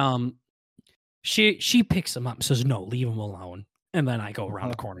 And she picks him up and says, "No, leave him alone." And then I go around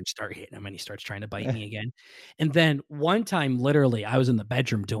the corner and start hitting him, and he starts trying to bite me again. And then one time, literally, I was in the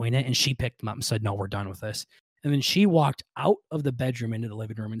bedroom doing it, and she picked him up and said, "No, we're done with this." And then she walked out of the bedroom into the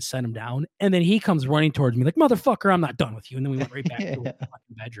living room and set him down. And then he comes running towards me like, "Motherfucker, I'm not done with you." And then we went right back to the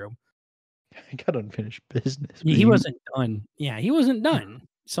fucking bedroom. I got unfinished business. Yeah, he wasn't done. Yeah, he wasn't done.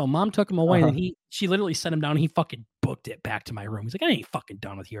 So mom took him away, and she literally set him down, and he fucking booked it back to my room. He's like, "I ain't fucking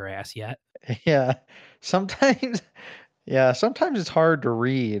done with your ass yet." Yeah. Sometimes sometimes it's hard to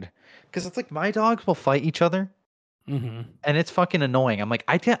read because it's like my dogs will fight each other Mm-hmm. and it's fucking annoying. I'm like,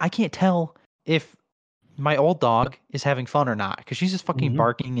 I can't tell if my old dog is having fun or not because she's just fucking Mm-hmm.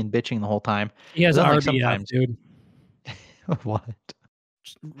 barking and bitching the whole time. He has But then, like, RBF, sometimes, dude. what?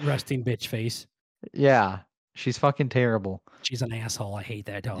 Just resting bitch face. Yeah, she's fucking terrible. She's an asshole. I hate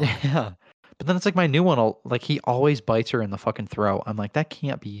that dog. Yeah. But then it's like my new one, like, he always bites her in the fucking throat. I'm like, that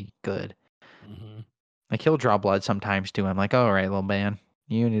can't be good. Mm-hmm. Like, he'll draw blood sometimes too. I'm like, all right, little man,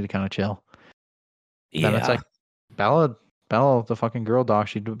 you need to kind of chill. Then it's Yeah. like Bella, the fucking girl dog,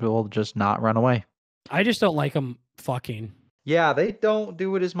 she will just not run away. I just don't like him fucking. Yeah, they don't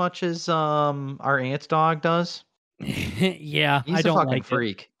do it as much as our aunt's dog does. Yeah, I He's a don't fucking like it.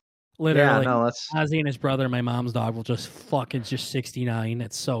 freak. Yeah, Literally. no, that's Ozzy and his brother, my mom's dog, will just fucking just 69.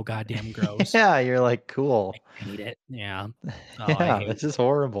 It's so goddamn gross. yeah, you're like, cool. I hate it. Yeah. Oh, Yeah, this is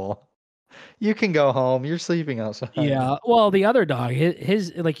horrible. You can go home. You're sleeping outside. Yeah. Well, the other dog,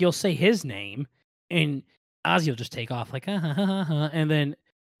 his like you'll say his name, and Ozzy will just take off like, and then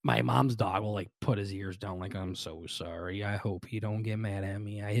my mom's dog will like put his ears down like, "I'm so sorry. I hope you don't get mad at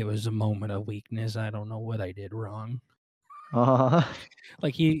me. It was a moment of weakness. I don't know what I did wrong."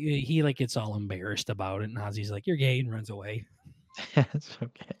 Like he like gets all embarrassed about it, and Ozzy's like, "You're gay," and runs away. It's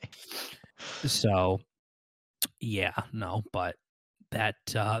okay. So, yeah, no, but that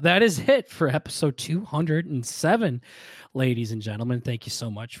is it for episode 207, ladies and gentlemen. Thank you so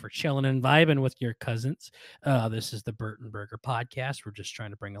much for chilling and vibing with your cousins. This is the Burton Burger podcast. We're just trying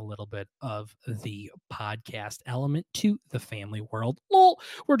to bring a little bit of the podcast element to the family world. Lol.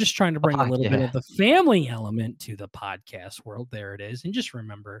 We're just trying to bring a little bit of the family element to the podcast world. There it is. And just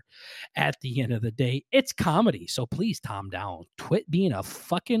remember, at the end of the day, it's comedy. So please calm down. Quit being a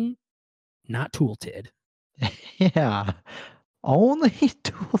fucking not tool tid. Yeah. Only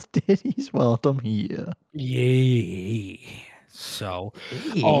Tool Diddy's welcome here. Yay. So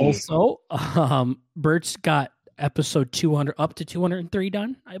also, Bert's got episode 200 up to 203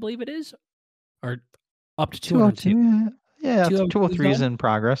 done, I believe it is. Or up to 202. Yeah, 203 is in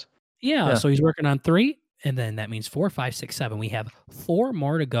progress. Yeah, so he's working on 3, and then that means 4, 5, 6, 7. We have 4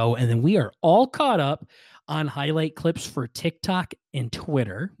 more to go, and then we are all caught up on highlight clips for TikTok and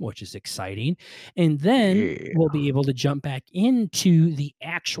Twitter, which is exciting. And then we'll be able to jump back into the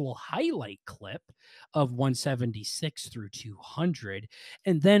actual highlight clip of 176 through 200.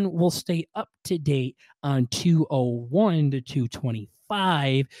 And then we'll stay up to date on 201 to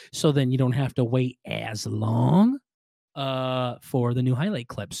 225. So then you don't have to wait as long for the new highlight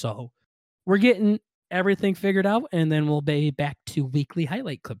clip. So we're getting everything figured out, and then we'll be back to weekly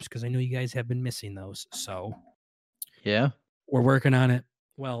highlight clips because I know you guys have been missing those. So yeah, we're working on it.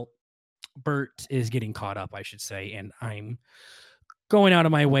 Well, Bert is getting caught up, I should say, and I'm going out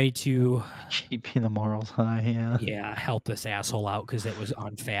of my way to keeping the morals high. Yeah, help this asshole out because it was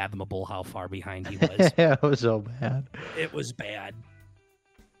unfathomable how far behind he was. Yeah, it was so bad. It was bad.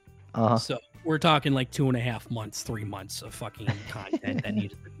 Uh-huh. So we're talking like 2.5 months, 3 months of fucking content that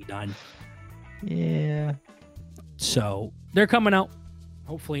needed to be done. Yeah. So they're coming out.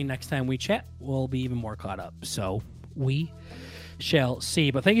 Hopefully next time we chat, we'll be even more caught up. So we shall see.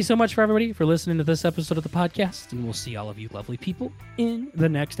 But thank you so much for everybody for listening to this episode of the podcast. And we'll see all of you lovely people in the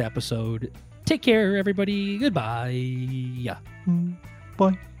next episode. Take care, everybody. Goodbye.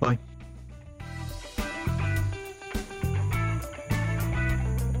 Bye. Bye.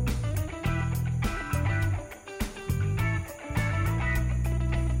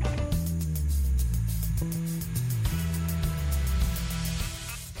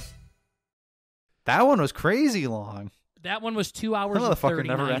 That one was crazy long. That one was 2 hours and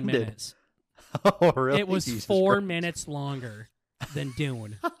 39 minutes. Oh, really? It was Jesus 4 Christ. minutes longer than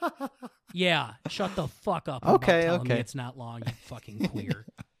Dune. Yeah, shut the fuck up. Okay, about telling me okay. it's not long, you fucking queer.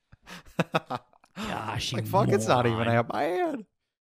 Gosh, you Like, fuck, it's not even moron. that bad.